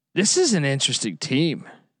this is an interesting team.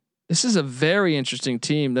 This is a very interesting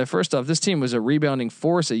team. That first off, this team was a rebounding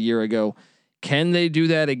force a year ago. Can they do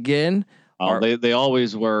that again? They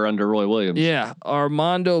always were under Roy Williams. Yeah,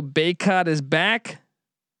 Armando Bacot is back.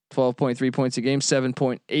 12.3 points a game,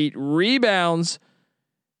 7.8 rebounds.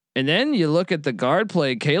 And then you look at the guard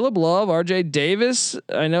play, Caleb Love, RJ Davis.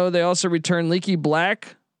 I know they also returned Leaky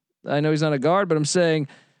Black. I know he's not a guard, but I'm saying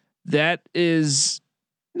that is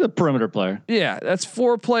he's a perimeter player. Yeah. That's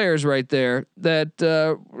 4 players right there that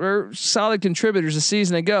were solid contributors a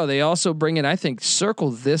season ago. They also bring in, I think,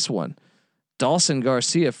 circle this one, Dawson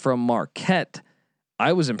Garcia from Marquette.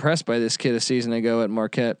 I was impressed by this kid a season ago at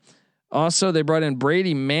Marquette. Also, they brought in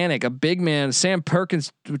Brady Manick, a big man. Sam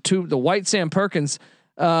Perkins, the white Sam Perkins.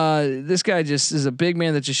 This guy just is a big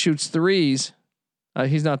man that just shoots threes.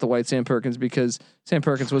 He's not the white Sam Perkins because Sam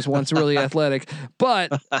Perkins was once really athletic,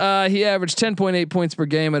 but he averaged 10.8 points per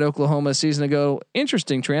game at Oklahoma a season ago.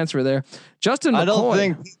 Interesting transfer there. Justin McCoy. I don't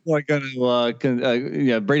think people are going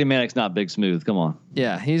to. Brady Manick's not big smooth. Come on.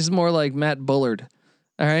 Yeah, he's more like Matt Bullard.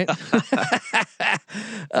 All right.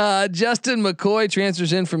 Justin McCoy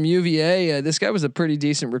transfers in from UVA. This guy was a pretty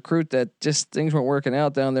decent recruit that just things weren't working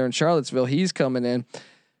out down there in Charlottesville. He's coming in.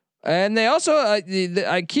 And they also,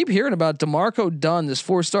 I keep hearing about DeMarco Dunn, this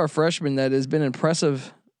 4-star freshman that has been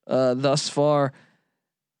impressive thus far.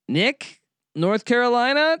 Nick, North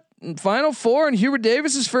Carolina, Final Four in Hubert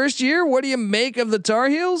Davis's first year. What do you make of the Tar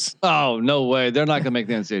Heels? Oh, no way. They're not going to make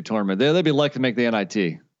the NCAA tournament. They'd be lucky to make the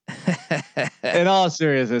NIT. In all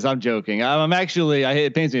seriousness, I'm joking. I'm actually.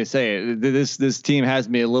 It pains me to say it. This team has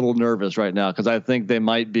me a little nervous right now because I think they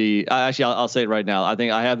might be. I'll say it right now. I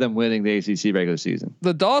think I have them winning the ACC regular season.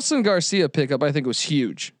 The Dawson Garcia pickup, I think, was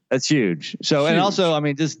huge. That's huge. So, huge. And also, I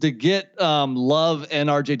mean, just to get Love and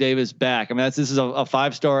RJ Davis back. I mean, this is a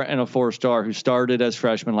 5-star and a 4-star who started as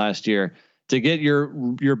freshmen last year. To get your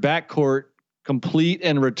backcourt complete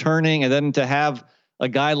and returning, and then to have a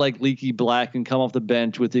guy like Leaky Black can come off the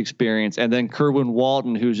bench with the experience, and then Kerwin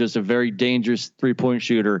Walton, who's just a very dangerous 3-point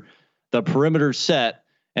shooter, the perimeter set.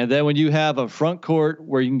 And then when you have a front court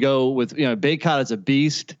where you can go with, Bacot is a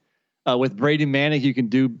beast, with Brady Manick, you can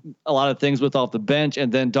do a lot of things with off the bench.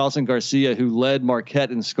 And then Dawson Garcia, who led Marquette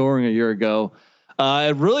in scoring a year ago.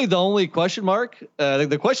 Really the only question mark,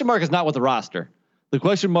 the question mark is not with the roster. The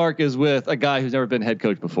question mark is with a guy who's never been head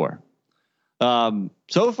coach before.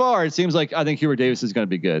 So far, it seems like I think Hubert Davis is going to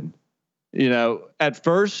be good. At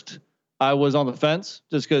first I was on the fence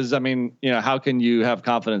just because, how can you have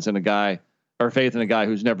confidence in a guy or faith in a guy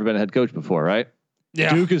who's never been a head coach before, right?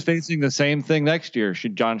 Yeah. Duke is facing the same thing next year.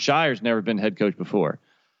 John Shire's never been head coach before.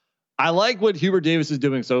 I like what Hubert Davis is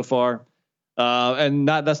doing so far. And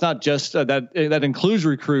that's not just that includes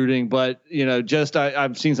recruiting, but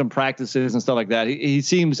I've seen some practices and stuff like that. He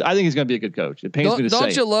seems, I think he's going to be a good coach. It pains me to say.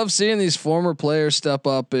 Don't you love seeing these former players step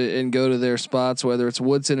up and go to their spots, whether it's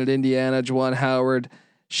Woodson at Indiana, Juwan Howard,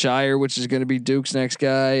 Shire, which is going to be Duke's next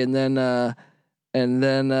guy. And then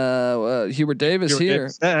Hubert Davis here.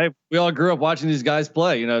 Hey, we all grew up watching these guys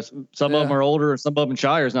play. Some of them are older, some of them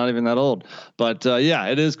Shire is not even that old. But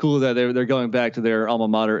it is cool that they're going back to their alma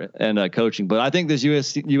mater and coaching. But I think this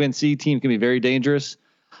UNC team can be very dangerous,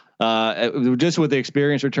 just with the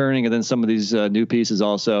experience returning, and then some of these new pieces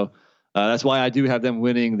also. That's why I do have them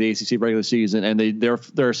winning the ACC regular season, and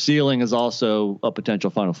their ceiling is also a potential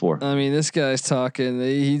Final Four. I mean, this guy's talking.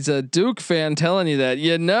 He's a Duke fan telling you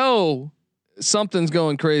that. Something's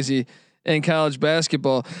going crazy in college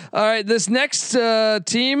basketball. All right, this next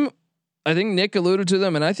team, I think Nick alluded to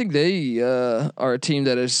them, and I think they are a team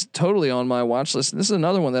that is totally on my watch list. And this is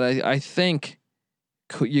another one that I think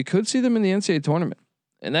you could see them in the NCAA tournament,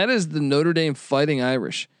 and that is the Notre Dame Fighting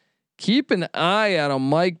Irish. Keep an eye out on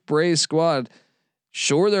Mike Bray's squad.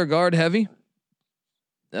 Sure, they're guard heavy.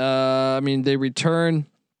 I mean, they return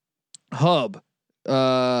Hub.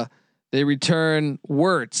 They return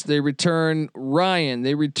Wirtz. They return Ryan.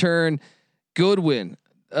 They return Goodwin.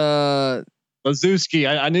 Laszewski.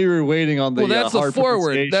 I knew you were waiting on the. Well, that's the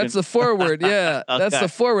forward. That's the forward. Yeah, okay. That's the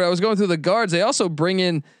forward. I was going through the guards. They also bring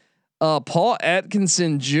in Paul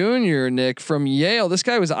Atkinson Jr., Nick, from Yale. This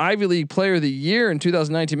guy was Ivy League Player of the Year in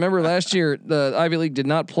 2019. Remember last year the Ivy League did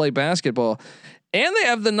not play basketball, and they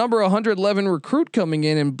have the number 111 recruit coming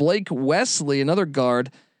in Blake Wesley, another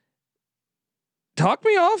guard. Talk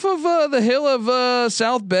me off of the hill of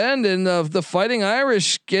South Bend and of the Fighting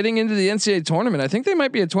Irish getting into the NCAA tournament. I think they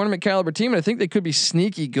might be a tournament caliber team, and I think they could be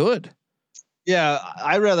sneaky good. Yeah,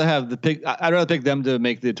 I'd rather pick them to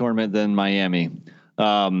make the tournament than Miami.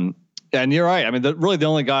 And you're right. I mean, really the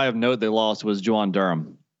only guy of note they lost was Juwan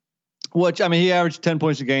Durham, which, I mean, he averaged 10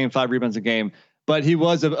 points a game, 5 rebounds a game, but he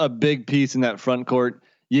was a big piece in that front court.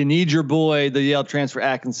 You need your boy, the Yale transfer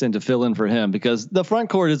Atkinson, to fill in for him because the front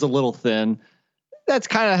court is a little thin. That's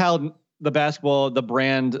kind of how the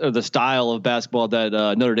brand or the style of basketball that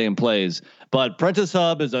Notre Dame plays. But Prentice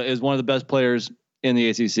Hub is one of the best players in the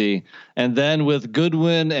ACC. And then with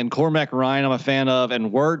Goodwin and Cormac Ryan, I'm a fan of,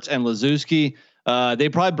 and Wirtz and Laszewski, they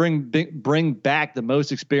probably bring back the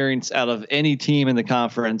most experience out of any team in the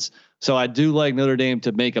conference. So I do like Notre Dame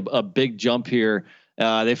to make a big jump here.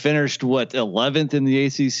 They finished 11th in the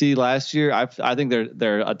ACC last year. I think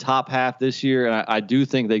they're a top half this year, and I do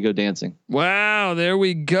think they go dancing. Wow, there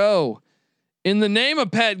we go. In the name of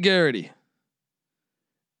Pat Garrity,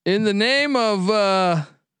 in the name of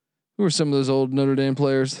who are some of those old Notre Dame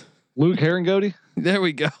players? Luke Herringody. There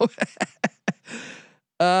we go.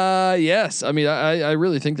 Yes. I mean, I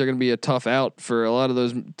really think they're going to be a tough out for a lot of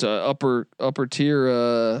those upper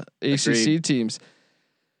tier ACC teams.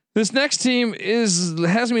 This next team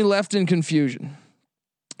has me left in confusion,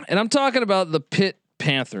 and I'm talking about the Pitt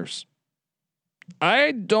Panthers.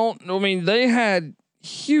 I mean, they had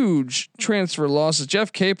huge transfer losses.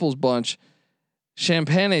 Jeff Capel's bunch,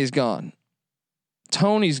 Champagne's gone,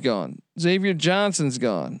 Tony's gone, Xavier Johnson's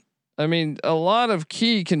gone. I mean, a lot of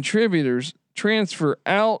key contributors transfer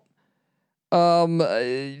out.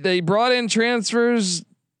 They brought in transfers.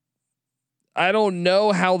 I don't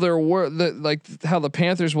know how how the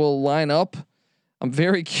Panthers will line up. I'm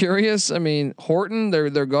very curious. I mean, Horton,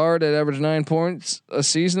 their guard that averaged 9 points a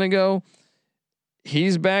season ago,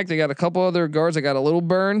 he's back. They got a couple other guards that got a little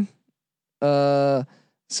burn.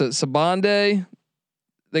 Sabande,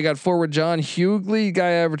 they got forward John Hughley, guy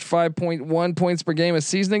averaged 5.1 points per game a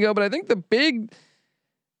season ago. But I think the big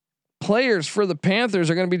players for the Panthers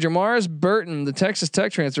are going to be Jamaris Burton, the Texas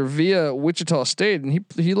Tech transfer via Wichita State, and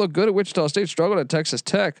he looked good at Wichita State, struggled at Texas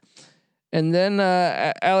Tech, and then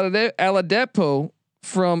Aladepo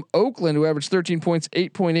from Oakland, who averaged 13 points,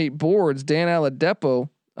 8.8 boards. Dan Aladepo,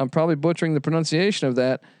 I'm probably butchering the pronunciation of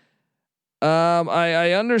that.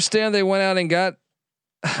 I understand they went out and got.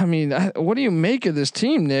 I mean, what do you make of this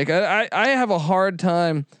team, Nick? I have a hard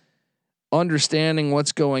time understanding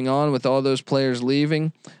what's going on with all those players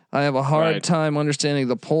leaving. I have a hard time understanding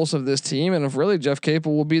the pulse of this team, and if really Jeff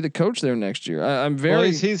Capel will be the coach there next year. I'm very. Well,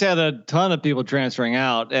 he's had a ton of people transferring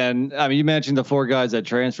out, and I mean, you mentioned the 4 guys that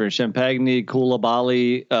transferred: Champagne,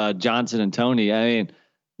 Koulibaly, Johnson, and Tony. I mean,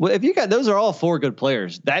 well, if you got those are all 4 good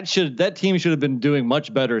players. That team should have been doing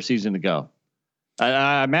much better a season ago.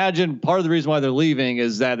 I imagine part of the reason why they're leaving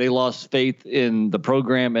is that they lost faith in the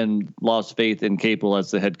program and lost faith in Capel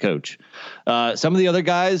as the head coach. Some of the other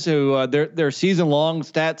guys who their season long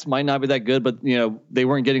stats might not be that good, but they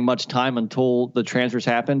weren't getting much time until the transfers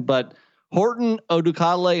happened. But Horton,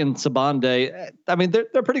 Odukale, and Sabande, I mean,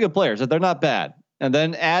 they're pretty good players. They're not bad. And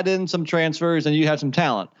then add in some transfers and you have some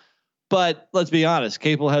talent. But let's be honest,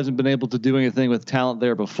 Capel hasn't been able to do anything with talent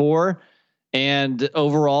there before. And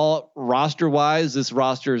overall, roster wise, this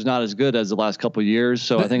roster is not as good as the last couple of years.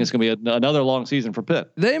 So I think it's going to be another long season for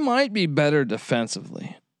Pitt. They might be better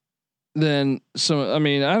defensively than some. I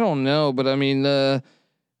mean, I don't know, but I mean,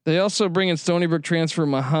 they also bring in Stony Brook transfer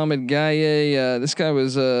Muhammad Gaye. This guy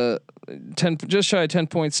was just shy of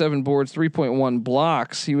 10.7 boards, 3.1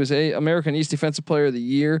 blocks. He was a American East Defensive Player of the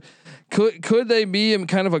Year. Could they be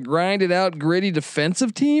kind of a grinded out, gritty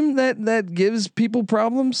defensive team that gives people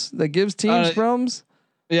problems, that gives teams problems?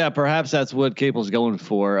 Yeah, perhaps that's what Capel's going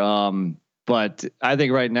for. But I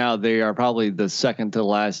think right now they are probably the second to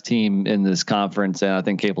last team in this conference, and I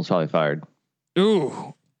think Capel's probably fired.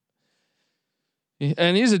 Ooh.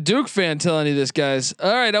 And he's a Duke fan telling you this, guys.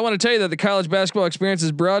 All right, I want to tell you that the college basketball experience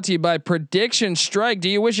is brought to you by Prediction Strike. Do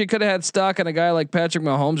you wish you could have had stock on a guy like Patrick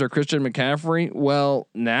Mahomes or Christian McCaffrey? Well,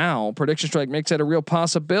 now Prediction Strike makes that a real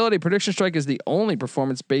possibility. Prediction Strike is the only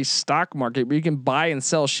performance-based stock market where you can buy and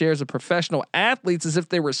sell shares of professional athletes as if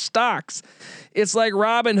they were stocks. It's like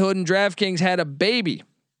Robinhood and DraftKings had a baby.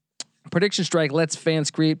 Prediction Strike lets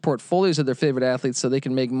fans create portfolios of their favorite athletes so they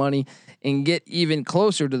can make money and get even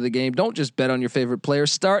closer to the game. Don't just bet on your favorite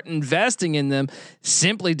players. Start investing in them.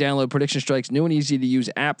 Simply download Prediction Strike's new and easy to use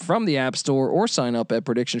app from the App Store or sign up at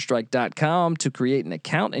predictionstrike.com to create an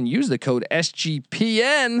account and use the code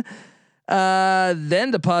SGPN.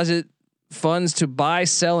 Then deposit funds to buy,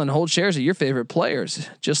 sell, and hold shares of your favorite players,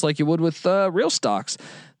 just like you would with real stocks.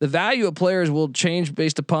 The value of players will change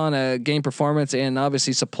based upon game performance and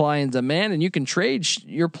obviously supply and demand. And you can trade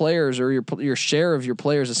your players or your share of your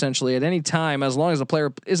players essentially at any time, as long as the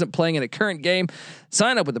player isn't playing in a current game.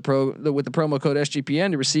 Sign up with the promo code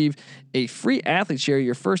SGPN to receive a free athlete share,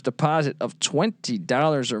 your first deposit of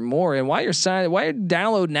 $20 or more. And while you're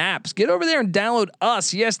downloading apps, get over there and download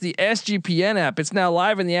us. Yes, the SGPN app. It's now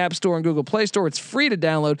live in the App Store and Google Play Store. It's free to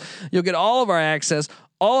download. You'll get all of our access,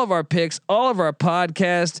 all of our picks, all of our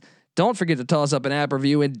podcasts. Don't forget to toss up an app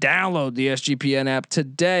review and download the SGPN app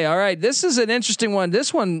today. All right, this is an interesting one.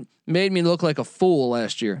 This one made me look like a fool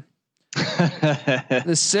last year.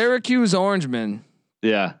 The Syracuse Orangemen.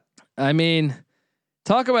 Yeah. I mean,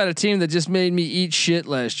 talk about a team that just made me eat shit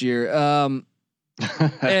last year. And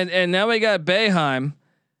now we got Boeheim.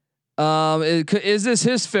 Is this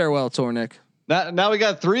his farewell tour, Nick? Now we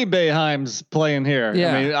got 3 Boeheims playing here.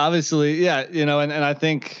 Yeah. I mean, obviously, yeah, and I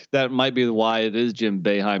think that might be why it is Jim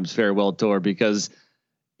Boeheim's farewell tour, because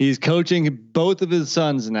he's coaching both of his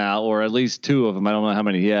sons now, or at least 2 of them. I don't know how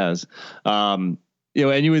many he has. And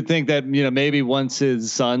you would think that, maybe once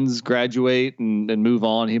his sons graduate and move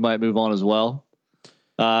on, he might move on as well.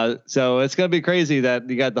 So it's going to be crazy that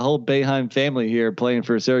you got the whole Boeheim family here playing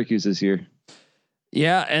for Syracuse this year.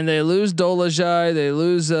 Yeah, and they lose Dolezaj, they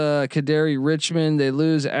lose Kaderi Richmond, they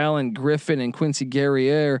lose Alan Griffin and Quincy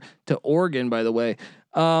Guerriere to Oregon, by the way.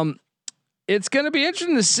 It's going to be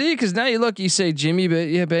interesting to see, because now you say Jimmy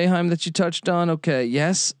Boeheim that you touched on. Okay.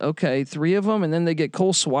 Yes. Okay. 3 of them. And then they get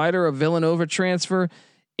Cole Swider, a Villanova transfer.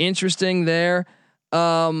 Interesting there.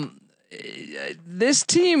 This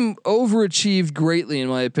team overachieved greatly, in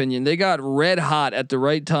my opinion. They got red hot at the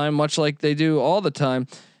right time, much like they do all the time.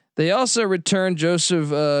 They also returned Joseph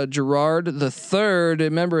Girard III.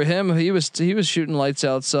 Remember him? He was shooting lights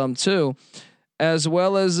out some too, as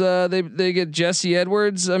well as they get Jesse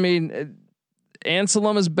Edwards. I mean,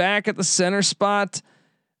 Anselm is back at the center spot.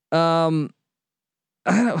 What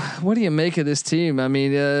do you make of this team? I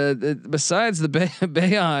mean, besides the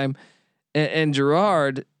Boeheim and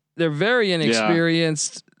Girard, they're very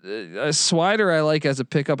inexperienced. Swider I like as a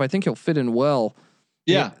pickup. I think he'll fit in well.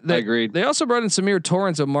 Yeah, I agreed. They also brought in Samir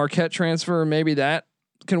Torrance, a Marquette transfer. Maybe that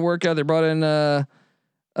can work out. They brought in a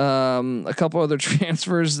couple other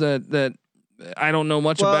transfers that I don't know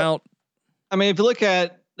much about. I mean, if you look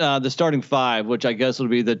at the starting 5, which I guess would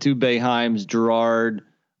be the 2 Boeheims, Girard,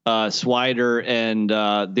 Swider, and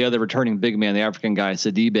the other returning big man, the African guy,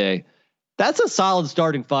 Sidibe. That's a solid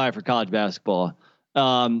starting 5 for college basketball.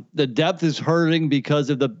 The depth is hurting because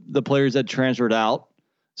of the players that transferred out.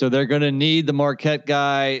 So they're going to need the Marquette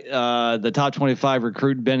guy, the top 25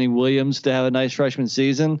 recruit, Benny Williams, to have a nice freshman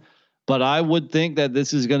season. But I would think that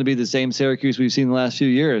this is going to be the same Syracuse we've seen the last few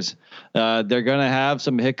years. They're going to have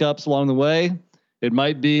some hiccups along the way. It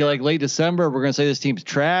might be like late December. We're going to say this team's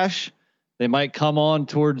trash. They might come on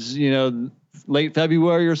towards, late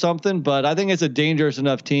February or something. But I think it's a dangerous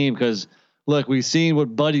enough team because, look, we've seen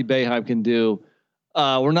what Buddy Boeheim can do.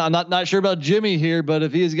 We're not sure about Jimmy here, but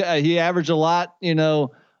if he averaged a lot,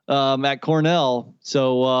 at Cornell.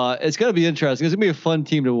 So it's going to be interesting. It's going to be a fun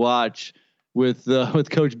team to watch with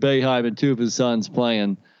Coach Boeheim and 2 of his sons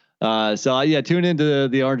playing. Tune into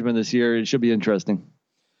the Orangemen this year. It should be interesting.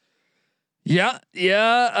 Yeah.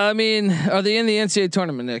 I mean, are they in the NCAA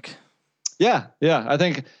tournament, Nick? Yeah. I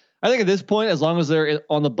think at this point, as long as they're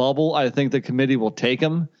on the bubble, I think the committee will take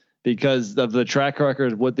them because of the track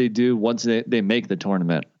record of what they do once they make the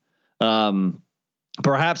tournament.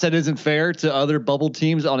 Perhaps that isn't fair to other bubble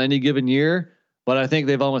teams on any given year, but I think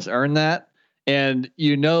they've almost earned that. And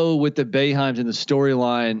with the Boeheims and the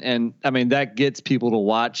storyline, and I mean that gets people to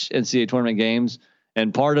watch NCAA tournament games.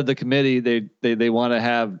 And part of the committee, they want to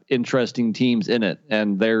have interesting teams in it,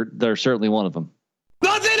 and they're certainly one of them.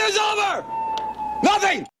 Nothing is over.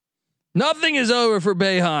 Nothing. Nothing is over for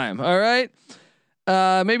Boeheim. All right.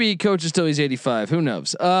 Maybe he coaches till he's 85. Who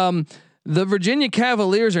knows? The Virginia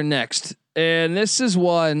Cavaliers are next, and this is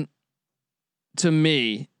one to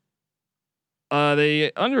me.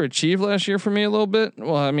 They underachieved last year for me a little bit.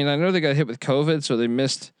 Well, I mean, I know they got hit with COVID, so they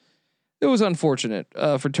missed. It was unfortunate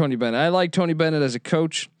for Tony Bennett. I like Tony Bennett as a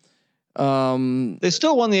coach. They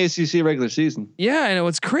still won the ACC regular season. Yeah, and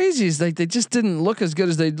what's crazy is like they just didn't look as good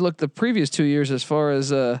as they looked the previous 2 years, as far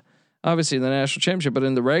as obviously in the national championship, but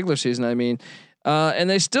in the regular season, I mean, and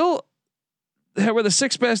they still were the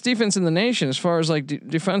sixth best defense in the nation as far as like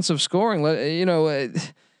defensive scoring.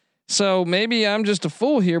 So maybe I'm just a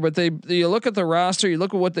fool here, but you look at the roster, you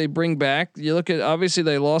look at what they bring back, you look at, obviously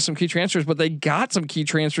they lost some key transfers, but they got some key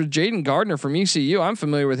transfers. Jaden Gardner from ECU, I'm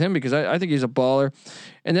familiar with him because I think he's a baller.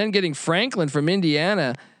 And then getting Franklin from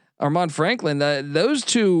Indiana, Armand Franklin, those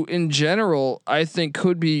two in general, I think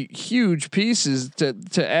could be huge pieces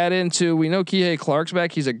to add into. We know Kihei Clark's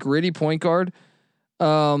back. He's a gritty point guard.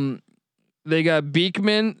 They got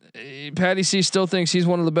Beekman. Patty C still thinks he's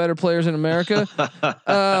one of the better players in America.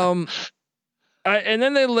 And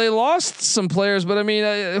then they lost some players, but I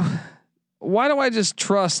mean, why do I just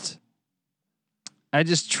trust? I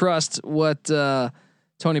just trust what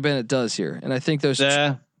Tony Bennett does here, and I think those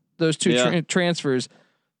two transfers.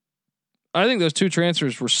 I think those two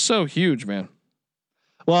transfers were so huge, man.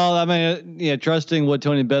 Well, I mean, trusting what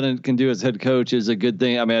Tony Bennett can do as head coach is a good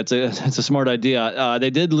thing. I mean, it's a smart idea.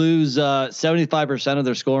 They did lose 75% of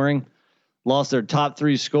their scoring, lost their top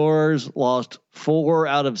 3 scorers, lost 4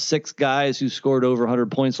 out of 6 guys who scored over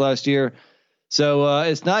 100 points last year. So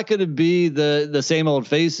it's not going to be the same old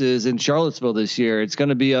faces in Charlottesville this year. It's going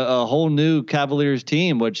to be a whole new Cavaliers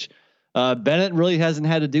team, which Bennett really hasn't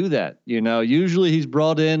had to do that. Usually he's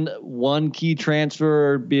brought in one key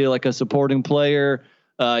transfer, be like a supporting player.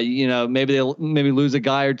 Maybe they'll lose a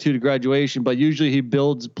guy or two to graduation, but usually he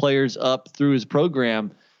builds players up through his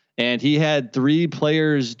program. And he had 3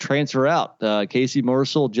 players transfer out: Casey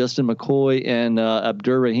Morsel, Justin McCoy, and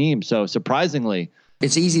Abdur Rahim. So surprisingly,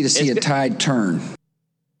 it's easy to see a tide turn.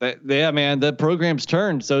 Yeah, man, the program's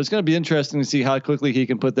turned. So it's going to be interesting to see how quickly he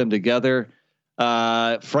can put them together.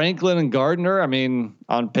 Franklin and Gardner. I mean,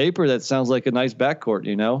 on paper, that sounds like a nice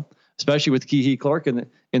backcourt, especially with Kihei Clark in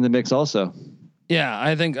the mix also. Yeah,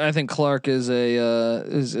 I think Clark is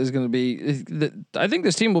is going to be. I think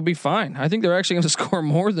this team will be fine. I think they're actually going to score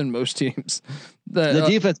more than most teams. The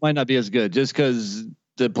defense might not be as good just because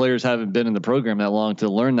the players haven't been in the program that long to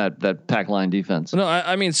learn that pack line defense. No,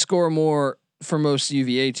 I mean score more for most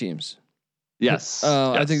UVA teams. Yes,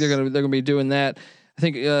 I think they're gonna be doing that. I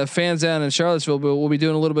think fans down in Charlottesville will be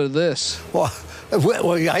doing a little bit of this. Well,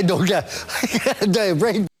 I don't get.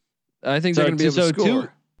 I think they're going to be able to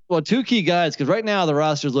score. Two key guys, because right now the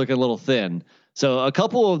roster's looking a little thin. So a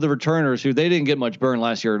couple of the returners who they didn't get much burn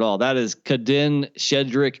last year at all. That is Kadin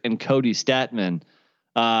Shedrick and Cody Statman.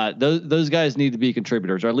 Those guys need to be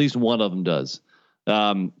contributors, or at least one of them does.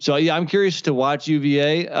 So yeah, I'm curious to watch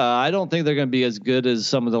UVA. I don't think they're going to be as good as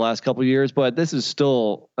some of the last couple of years, but this is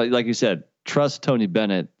still, like you said, trust Tony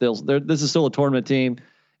Bennett. This is still a tournament team.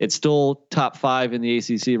 It's still top 5 in the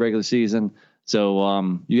ACC regular season.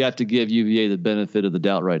 So you have to give UVA the benefit of the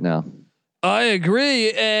doubt right now. I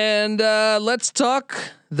agree. And let's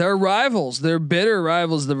talk their rivals, their bitter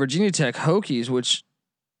rivals, the Virginia Tech Hokies, which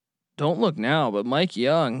don't look now, but Mike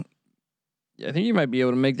Young, I think you might be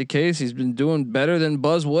able to make the case he's been doing better than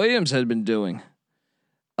Buzz Williams had been doing.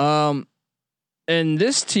 And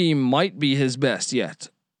this team might be his best yet.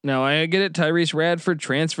 Now I get it. Tyrese Radford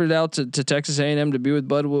transferred out to Texas A&M to be with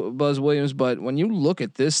Buzz Williams. But when you look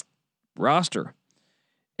at this roster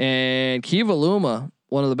and Kiva Luma,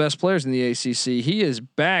 one of the best players in the ACC, he is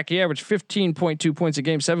back. He averaged 15.2 points a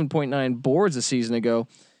game, 7.9 boards a season ago.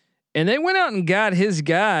 And they went out and got his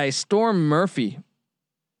guy, Storm Murphy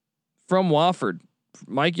from Wofford.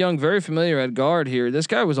 Mike Young, very familiar at guard here. This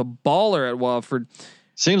guy was a baller at Wofford.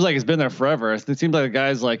 Seems like it's been there forever. It seems like the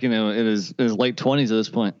guy's like, in his late 20s at this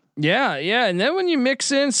point. Yeah. Yeah. And then when you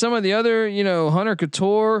mix in some of the other, Hunter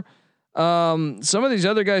Couture, some of these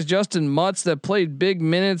other guys, Justin Mutz, that played big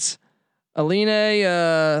minutes,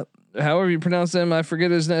 Aline, however you pronounce them, I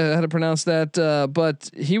forget how to pronounce that. But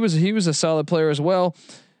he was a solid player as well.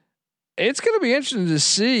 It's going to be interesting to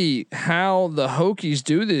see how the Hokies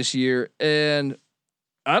do this year. And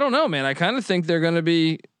I don't know, man, I kind of think they're going to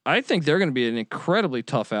be an incredibly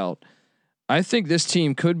tough out. I think this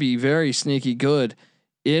team could be very sneaky good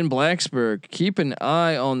in Blacksburg. Keep an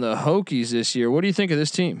eye on the Hokies this year. What do you think of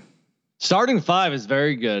this team? Starting five is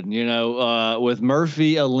very good. With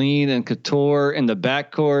Murphy, Aline, and Couture in the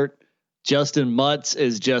backcourt. Justin Mutz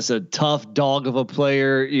is just a tough dog of a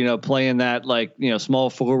player, playing that small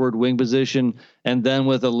forward wing position. And then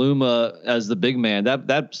with Aluma as the big man,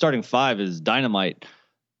 that starting five is dynamite.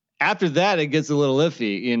 After that, it gets a little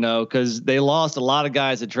iffy, cause they lost a lot of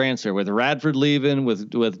guys at transfer with Radford leaving,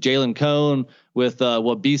 with Jalen Cone, with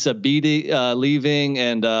Wabisa Beatty leaving,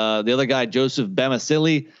 and the other guy, Joseph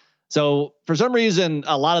Bamasili. So for some reason,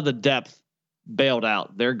 a lot of the depth bailed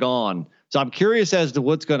out. They're gone. So I'm curious as to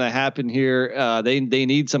what's going to happen here. They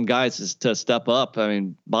need some guys to step up. I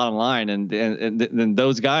mean, bottom line, and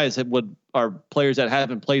those guys are players that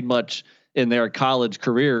haven't played much in their college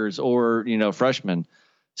careers or freshmen.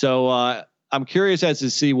 So I'm curious as to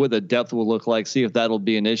see what the depth will look like. See if that'll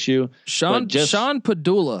be an issue. Sean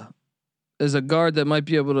Padula is a guard that might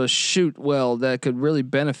be able to shoot well. That could really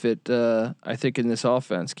benefit. I think in this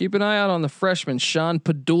offense. Keep an eye out on the freshman Sean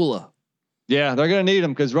Padula. Yeah, they're going to need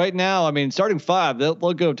him because right now, I mean, starting five, they'll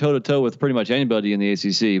go toe to toe with pretty much anybody in the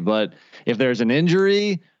ACC. But if there's an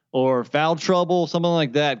injury or foul trouble, something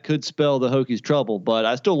like that could spell the Hokies trouble. But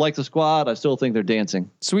I still like the squad. I still think they're dancing.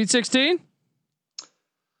 Sweet 16?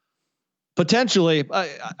 Potentially.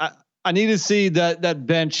 I need to see that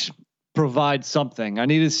bench provide something. I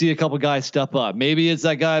need to see a couple guys step up. Maybe it's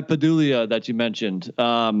that guy Padulia that you mentioned.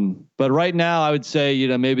 But right now I would say,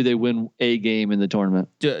 maybe they win a game in the tournament.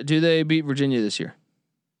 Do they beat Virginia this year?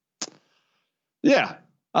 Yeah,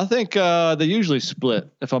 I think they usually split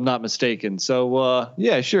if I'm not mistaken. So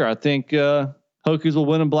yeah, sure. I think Hokies will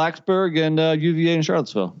win in Blacksburg and UVA in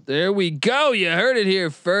Charlottesville. There we go. You heard it here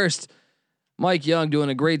first. Mike Young doing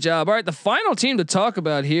a great job. All right, the final team to talk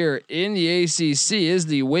about here in the ACC is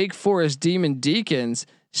the Wake Forest Demon Deacons,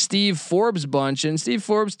 Steve Forbes bunch. And Steve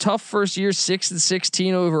Forbes, tough first year,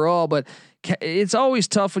 6-16 overall, but it's always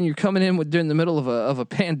tough when you're coming in during the middle of a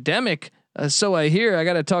pandemic. So I hear. I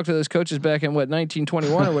got to talk to those coaches back in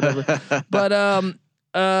 1921 or whatever. But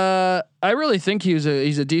I really think he's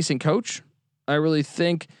a decent coach. I really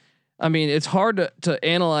think. I mean, it's hard to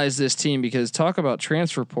analyze this team because talk about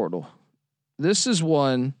transfer portal. This is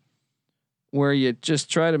one where you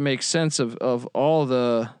just try to make sense of all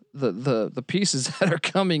the pieces that are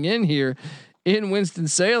coming in here in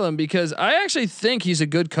Winston-Salem, because I actually think he's a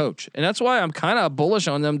good coach, and that's why I'm kind of bullish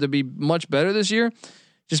on them to be much better this year,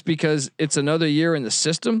 just because it's another year in the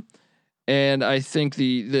system, and I think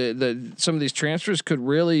the some of these transfers could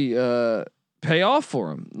really pay off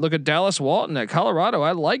for him. Look at Dallas Walton at Colorado.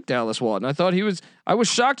 I like Dallas Walton. I was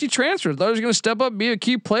shocked he transferred. I thought he was going to step up, be a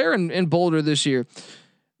key player in Boulder this year.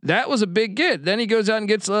 That was a big get. Then he goes out and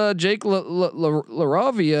gets Jake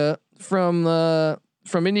LaRavia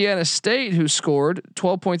from Indiana State, who scored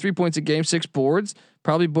 12.3 points a game, 6 boards,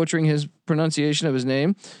 probably butchering his pronunciation of his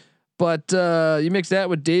name. But you mix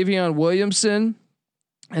that with Davion Williamson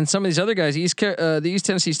and some of these other guys. The East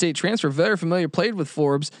Tennessee State transfer, very familiar, played with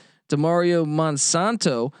Forbes. Demario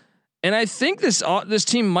Monsanto, and I think this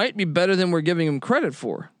team might be better than we're giving him credit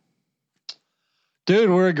for. Dude,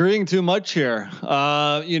 we're agreeing too much here.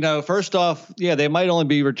 First off, yeah, they might only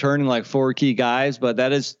be returning like 4 key guys, but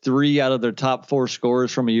that is 3 out of their top 4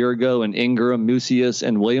 scorers from a year ago, and Ingram, Musius,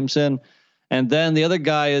 and Williamson. And then the other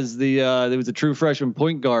guy is there was a true freshman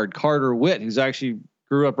point guard, Carter Witt, who's actually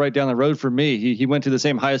grew up right down the road from me. He went to the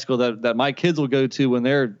same high school that my kids will go to when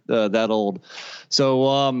they're that old.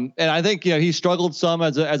 So, and I think, he struggled some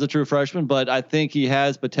as a true freshman, but I think he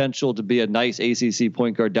has potential to be a nice ACC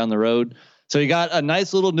point guard down the road. So you got a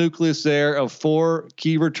nice little nucleus there of 4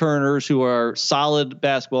 key returners who are solid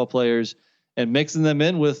basketball players, and mixing them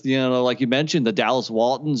in with, like you mentioned, the Dallas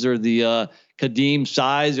Waltons or the Kadeem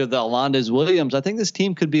Size or the Alondes Williams. I think this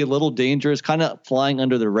team could be a little dangerous, kind of flying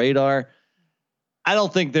under the radar. I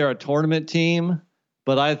don't think they're a tournament team,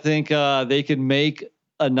 but I think they can make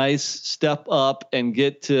a nice step up and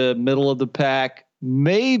get to middle of the pack,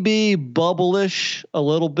 maybe bubble-ish a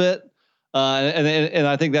little bit. And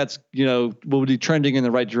I think that's, will be trending in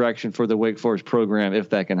the right direction for the Wake Forest program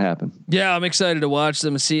if that can happen. Yeah, I'm excited to watch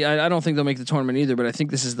them. See, I don't think they'll make the tournament either, but I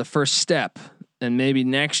think this is the first step, and maybe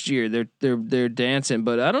next year they're dancing.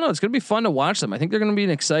 But I don't know. It's going to be fun to watch them. I think they're going to be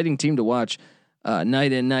an exciting team to watch.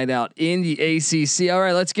 Night in, night out in the ACC. All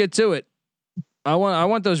right, let's get to it. I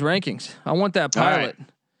want those rankings. I want that pilot.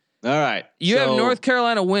 All right. You have North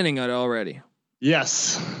Carolina winning it already.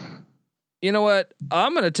 Yes. You know what?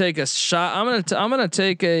 I'm gonna take a shot. I'm gonna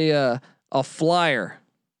take a flyer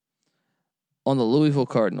on the Louisville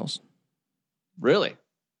Cardinals. Really?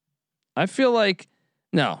 I feel like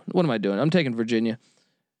No, what am I doing? I'm taking Virginia.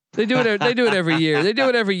 They do it. They do it every year. They do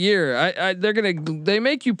it every year. They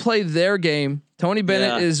make you play their game. Tony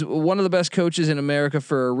Bennett is one of the best coaches in America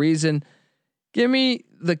for a reason. Give me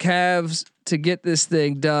the Cavs to get this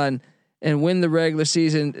thing done and win the regular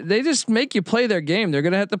season. They just make you play their game. They're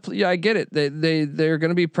gonna have to. Yeah, I get it. They're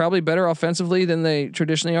gonna be probably better offensively than they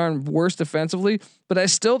traditionally are, and worse defensively. But I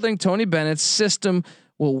still think Tony Bennett's system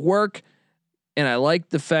will work, and I like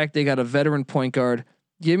the fact they got a veteran point guard.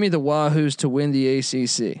 Give me the Wahoos to win the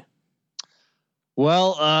ACC.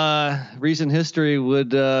 Well, recent history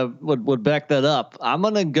would back that up. I'm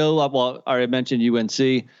gonna go up. Well, I already mentioned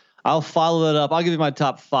UNC. I'll follow that up. I'll give you my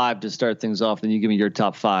top 5 to start things off. Then you give me your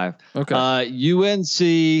top 5. Okay.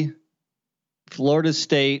 UNC, Florida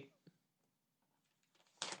State,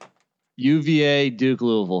 UVA, Duke,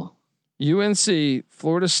 Louisville. UNC,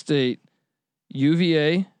 Florida State,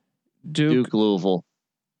 UVA, Duke, Louisville.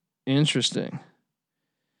 Interesting.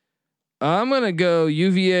 I'm gonna go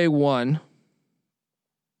UVA 1.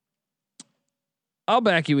 I'll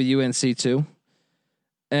back you with UNC 2.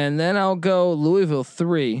 And then I'll go Louisville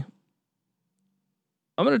 3.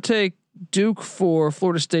 I'm going to take Duke 4,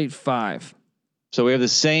 Florida State 5. So we have the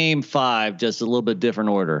same 5, just a little bit different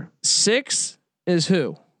order. 6 is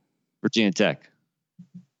who? Virginia Tech.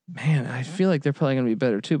 Man, I feel like they're probably going to be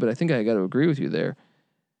better too, but I think I got to agree with you there.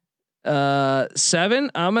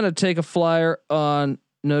 7, I'm going to take a flyer on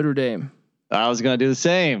Notre Dame. I was going to do the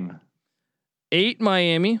same. 8,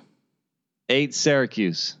 Miami. 8,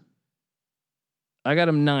 Syracuse. I got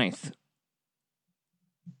him 9th.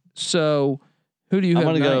 So who do you have?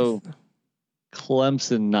 I'm going to go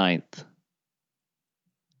Clemson 9th.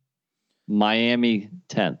 Miami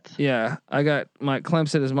 10th. Yeah, I got my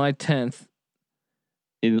Clemson as my 10th.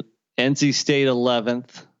 In NC State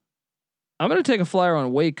 11th. I'm going to take a flyer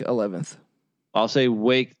on Wake 11th. I'll say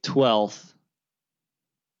Wake 12th.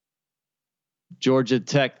 Georgia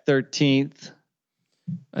Tech 13th.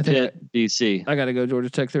 I think Pitt, BC. I got to go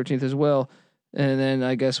Georgia Tech 13th as well. And then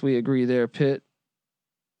I guess we agree there. Pitt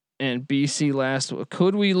and BC last.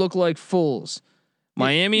 Could we look like fools?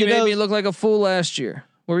 Miami made me look like a fool last year.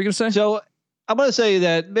 What were you gonna say? So I'm gonna say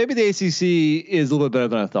that maybe the ACC is a little bit better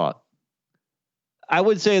than I thought. I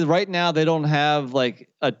would say right now they don't have like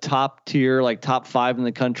a top tier, like top 5 in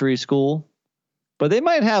the country school, but they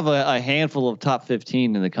might have a handful of top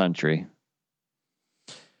 15 in the country.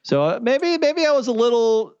 So maybe I was a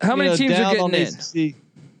little. How many teams are getting in? ACC.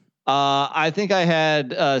 I think I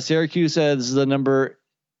had Syracuse as the number.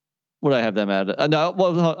 What did I have them at? No,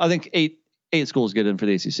 well, I think eight schools get in for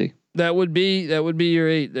the ACC. That would be your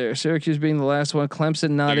 8 there. Syracuse being the last one.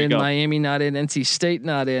 Clemson not in. Go. Miami not in. NC State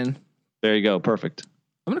not in. There you go. Perfect.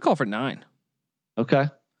 I'm gonna call for 9. Okay. I'm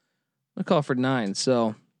gonna call for 9.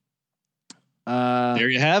 So. There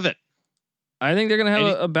you have it. I think they're gonna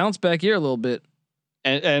have a bounce back year a little bit.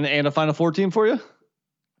 And a Final Four team for you.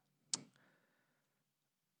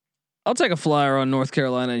 I'll take a flyer on North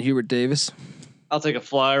Carolina and Hubert Davis. I'll take a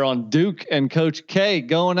flyer on Duke and Coach K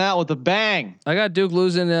going out with a bang. I got Duke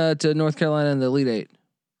losing to North Carolina in the Elite 8.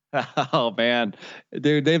 Oh man,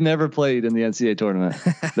 dude, they've never played in the NCAA tournament.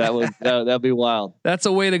 That'd be wild. That's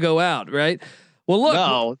a way to go out, right? Well, look,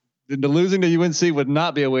 no, the losing to UNC would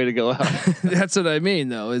not be a way to go out. That's what I mean,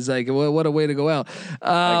 though. Is like what a way to go out.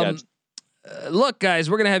 Look, guys,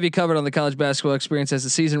 we're going to have you covered on the college basketball experience as the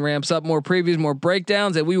season ramps up. More previews, more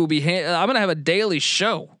breakdowns, and we will be. I'm going to have a daily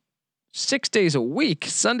show, 6 days a week.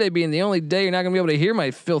 Sunday being the only day you're not going to be able to hear my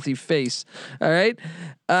filthy face. All right.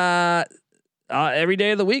 Every day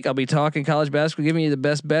of the week, I'll be talking college basketball, giving you the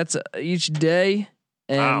best bets each day.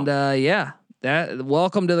 And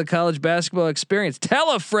welcome to the college basketball experience.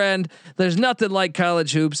 Tell a friend. There's nothing like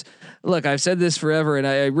college hoops. Look, I've said this forever, and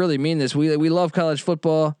I really mean this. We love college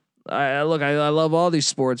football. I love all these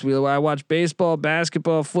sports. I watch baseball,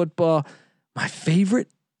 basketball, football. My favorite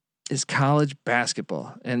is college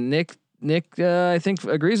basketball. And Nick, I think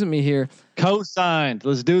agrees with me here. Co-signed.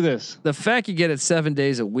 Let's do this. The fact you get it 7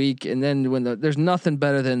 days a week, and then there's nothing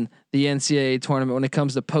better than the NCAA tournament when it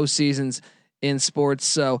comes to postseasons in sports.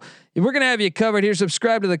 So we're gonna have you covered here.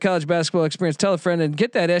 Subscribe to the college basketball experience. Tell a friend and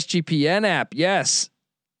get that SGPN app. Yes.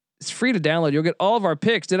 It's free to download. You'll get all of our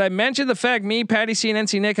picks. Did I mention the fact me, Patty C, and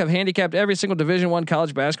NC Nick have handicapped every single Division I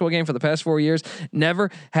college basketball game for the past 4 years?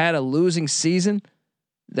 Never had a losing season.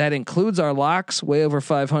 That includes our locks, way over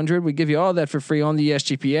 500. We give you all that for free on the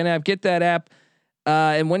SGPN app. Get that app.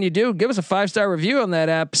 And when you do, give us a 5-star review on that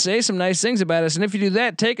app. Say some nice things about us. And if you do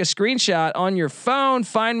that, take a screenshot on your phone.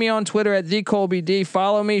 Find me on Twitter at TheColbyD.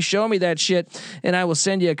 Follow me. Show me that shit. And I will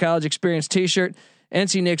send you a college experience t-shirt.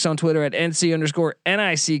 NC Nick's on Twitter at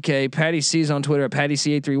NC_NICK. Patty C's on Twitter at Patty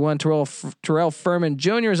C831. Terrell Furman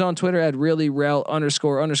Jr. is on Twitter at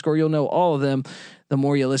reallyRel__. You'll know all of them the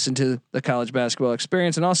more you listen to the College Basketball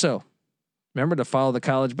Experience. And also remember to follow the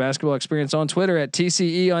College Basketball Experience on Twitter at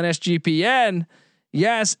TCE on SGPN.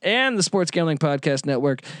 Yes, and the Sports Gambling Podcast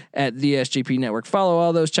Network at the SGP Network. Follow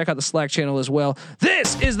all those. Check out the Slack channel as well.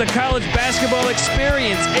 This is the College Basketball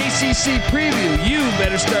Experience ACC preview. You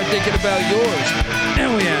better start thinking about yours.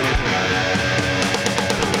 And we out of here.